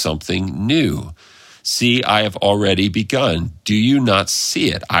do something new. See, I have already begun. Do you not see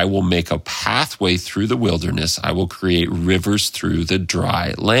it? I will make a pathway through the wilderness. I will create rivers through the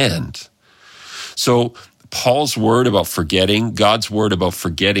dry land. So Paul's word about forgetting, God's word about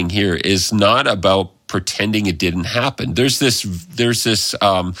forgetting here is not about pretending it didn't happen. There's this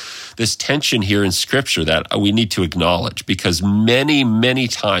tension here in Scripture that we need to acknowledge, because many, many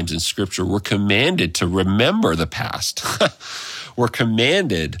times in Scripture we're commanded to remember the past. We're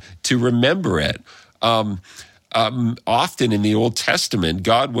commanded to remember it. Often in the Old Testament,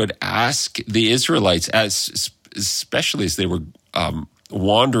 God would ask the Israelites, especially as they were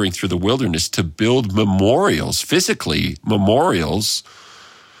wandering through the wilderness, to build memorials, physically memorials,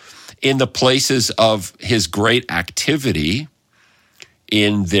 in the places of his great activity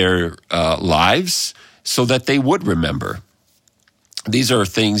in their lives, so that they would remember. These are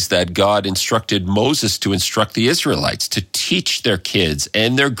things that God instructed Moses to instruct the Israelites, to teach their kids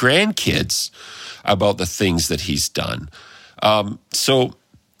and their grandkids about the things that he's done.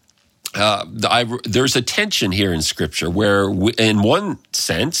 There's a tension here in Scripture where, in one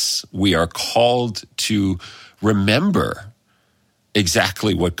sense, we are called to remember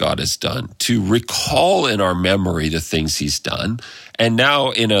exactly what God has done, to recall in our memory the things he's done. And now,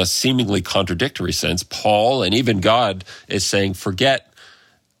 in a seemingly contradictory sense, Paul and even God is saying, forget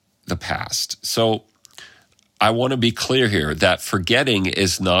the past. So I want to be clear here that forgetting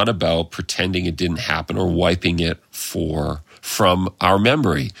is not about pretending it didn't happen or wiping it from our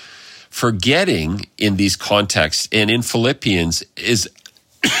memory. Forgetting in these contexts and in Philippians is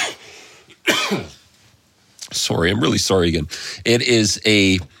sorry, I'm really sorry again. It is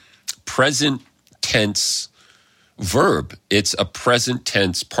a present tense verb. It's a present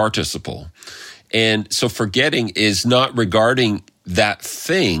tense participle. And so forgetting is not regarding that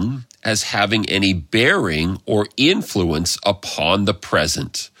thing as having any bearing or influence upon the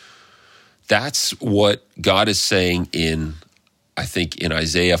present. That's what God is saying I think in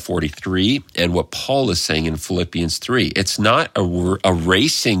Isaiah 43, and what Paul is saying in Philippians 3. It's not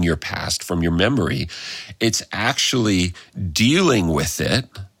erasing your past from your memory. It's actually dealing with it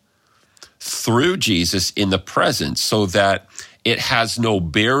through Jesus in the present, so that it has no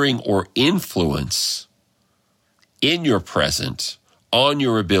bearing or influence in your present on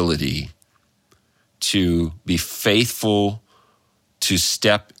your ability to be faithful, to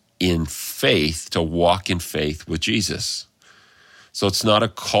step in faith, to walk in faith with Jesus. So it's not a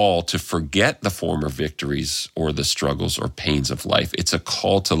call to forget the former victories or the struggles or pains of life. It's a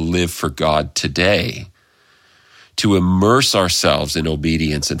call to live for God today, to immerse ourselves in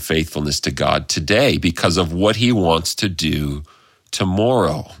obedience and faithfulness to God today because of what he wants to do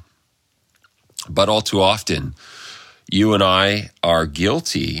tomorrow. But all too often, you and I are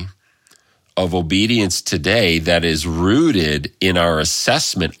guilty of obedience today that is rooted in our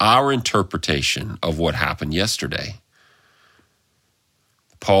assessment, our interpretation of what happened yesterday.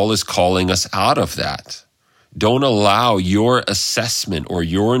 Paul is calling us out of that. Don't allow your assessment or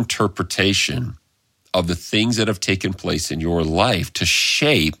your interpretation of the things that have taken place in your life to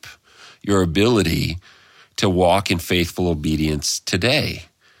shape your ability to walk in faithful obedience today.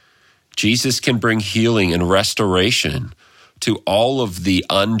 Jesus can bring healing and restoration to all of the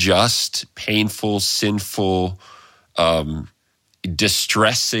unjust, painful, sinful,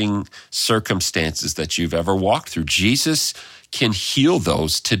 distressing circumstances that you've ever walked through. Jesus can heal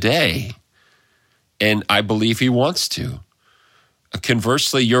those today, and I believe he wants to.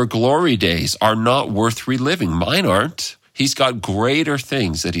 Conversely, your glory days are not worth reliving. Mine aren't. He's got greater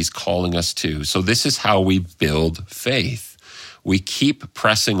things that he's calling us to. So this is how we build faith. We keep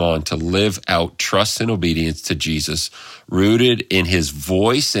pressing on to live out trust and obedience to Jesus, rooted in his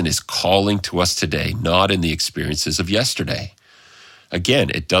voice and his calling to us today, not in the experiences of yesterday. Again,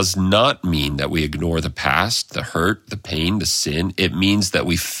 it does not mean that we ignore the past, the hurt, the pain, the sin. It means that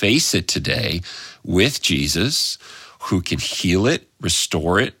we face it today with Jesus, who can heal it,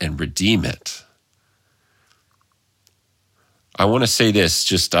 restore it, and redeem it. I want to say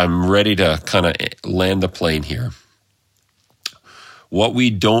this, I'm ready to kind of land the plane here. What we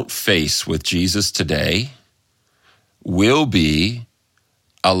don't face with Jesus today will be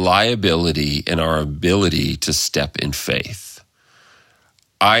a liability in our ability to step in faith.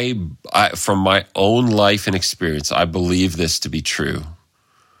 I from my own life and experience, I believe this to be true,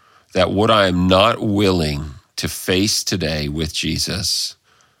 that what I am not willing to face today with Jesus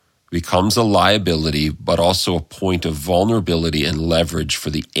becomes a liability, but also a point of vulnerability and leverage for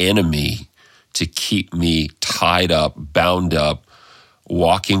the enemy to keep me tied up, bound up,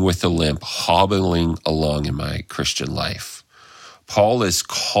 walking with a limp, hobbling along in my Christian life. Paul is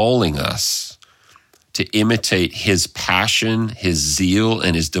calling us to imitate his passion, his zeal,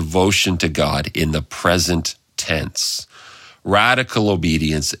 and his devotion to God in the present tense. Radical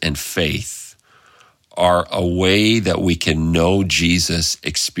obedience and faith are a way that we can know Jesus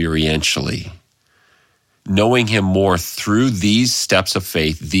experientially. Knowing him more through these steps of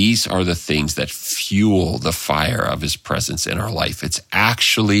faith, these are the things that fuel the fire of his presence in our life. It's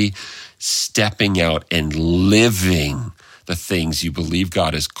actually stepping out and living the things you believe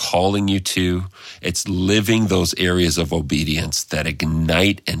God is calling you to. It's living those areas of obedience that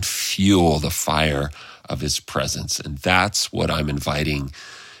ignite and fuel the fire of his presence. And that's what I'm inviting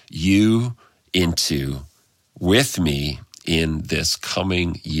you into with me in this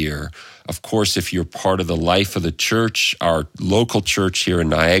coming year. Of course, if you're part of the life of the church, our local church here in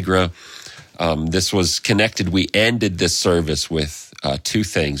Niagara, this was connected. We ended this service with two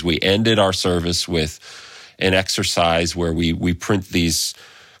things. We ended our service with an exercise where we print these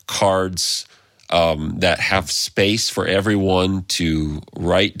cards that have space for everyone to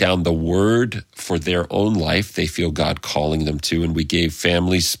write down the word for their own life they feel God calling them to. And we gave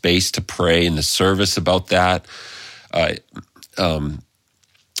families space to pray in the service about that.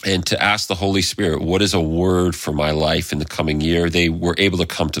 And to ask the Holy Spirit, what is a word for my life in the coming year? They were able to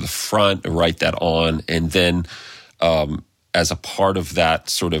come to the front and write that on. And then as a part of that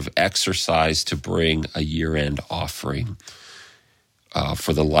sort of exercise, to bring a year-end offering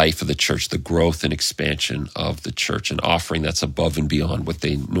for the life of the church, the growth and expansion of the church, an offering that's above and beyond what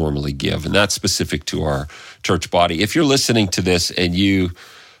they normally give. And that's specific to our church body. If you're listening to this and you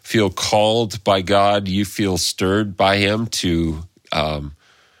feel called by God, you feel stirred by him to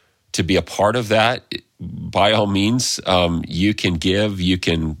be a part of that, by all means, you can give. You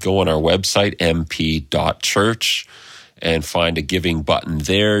can go on our website, mp.church, and find a giving button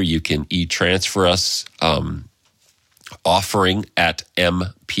there. You can e-transfer us offering at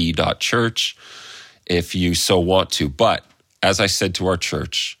mp.church if you so want to. But as I said to our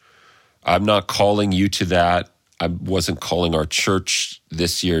church, I'm not calling you to that. I wasn't calling our church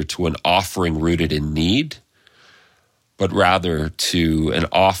this year to an offering rooted in need, but rather to an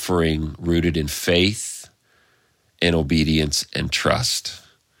offering rooted in faith and obedience and trust,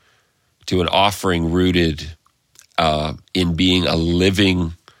 to an offering rooted in being a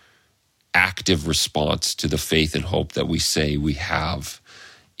living, active response to the faith and hope that we say we have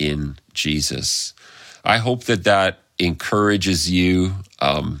in Jesus. I hope that encourages you.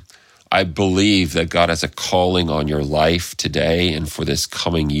 I believe that God has a calling on your life today and for this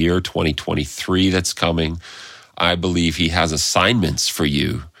coming year, 2023 that's coming. I believe he has assignments for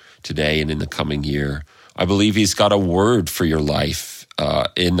you today and in the coming year. I believe he's got a word for your life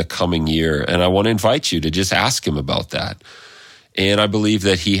in the coming year. And I want to invite you to just ask him about that. And I believe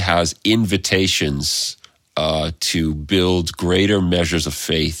that he has invitations to build greater measures of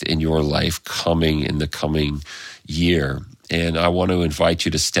faith in your life coming in the coming year. And I want to invite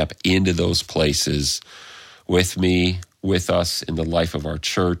you to step into those places with me, with us in the life of our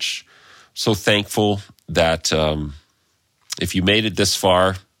church. So thankful that if you made it this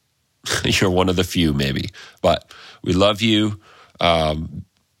far, you're one of the few maybe. But we love you.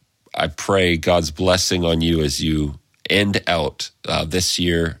 I pray God's blessing on you as you end out this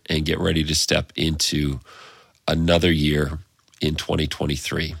year and get ready to step into another year in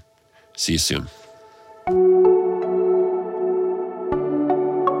 2023. See you soon.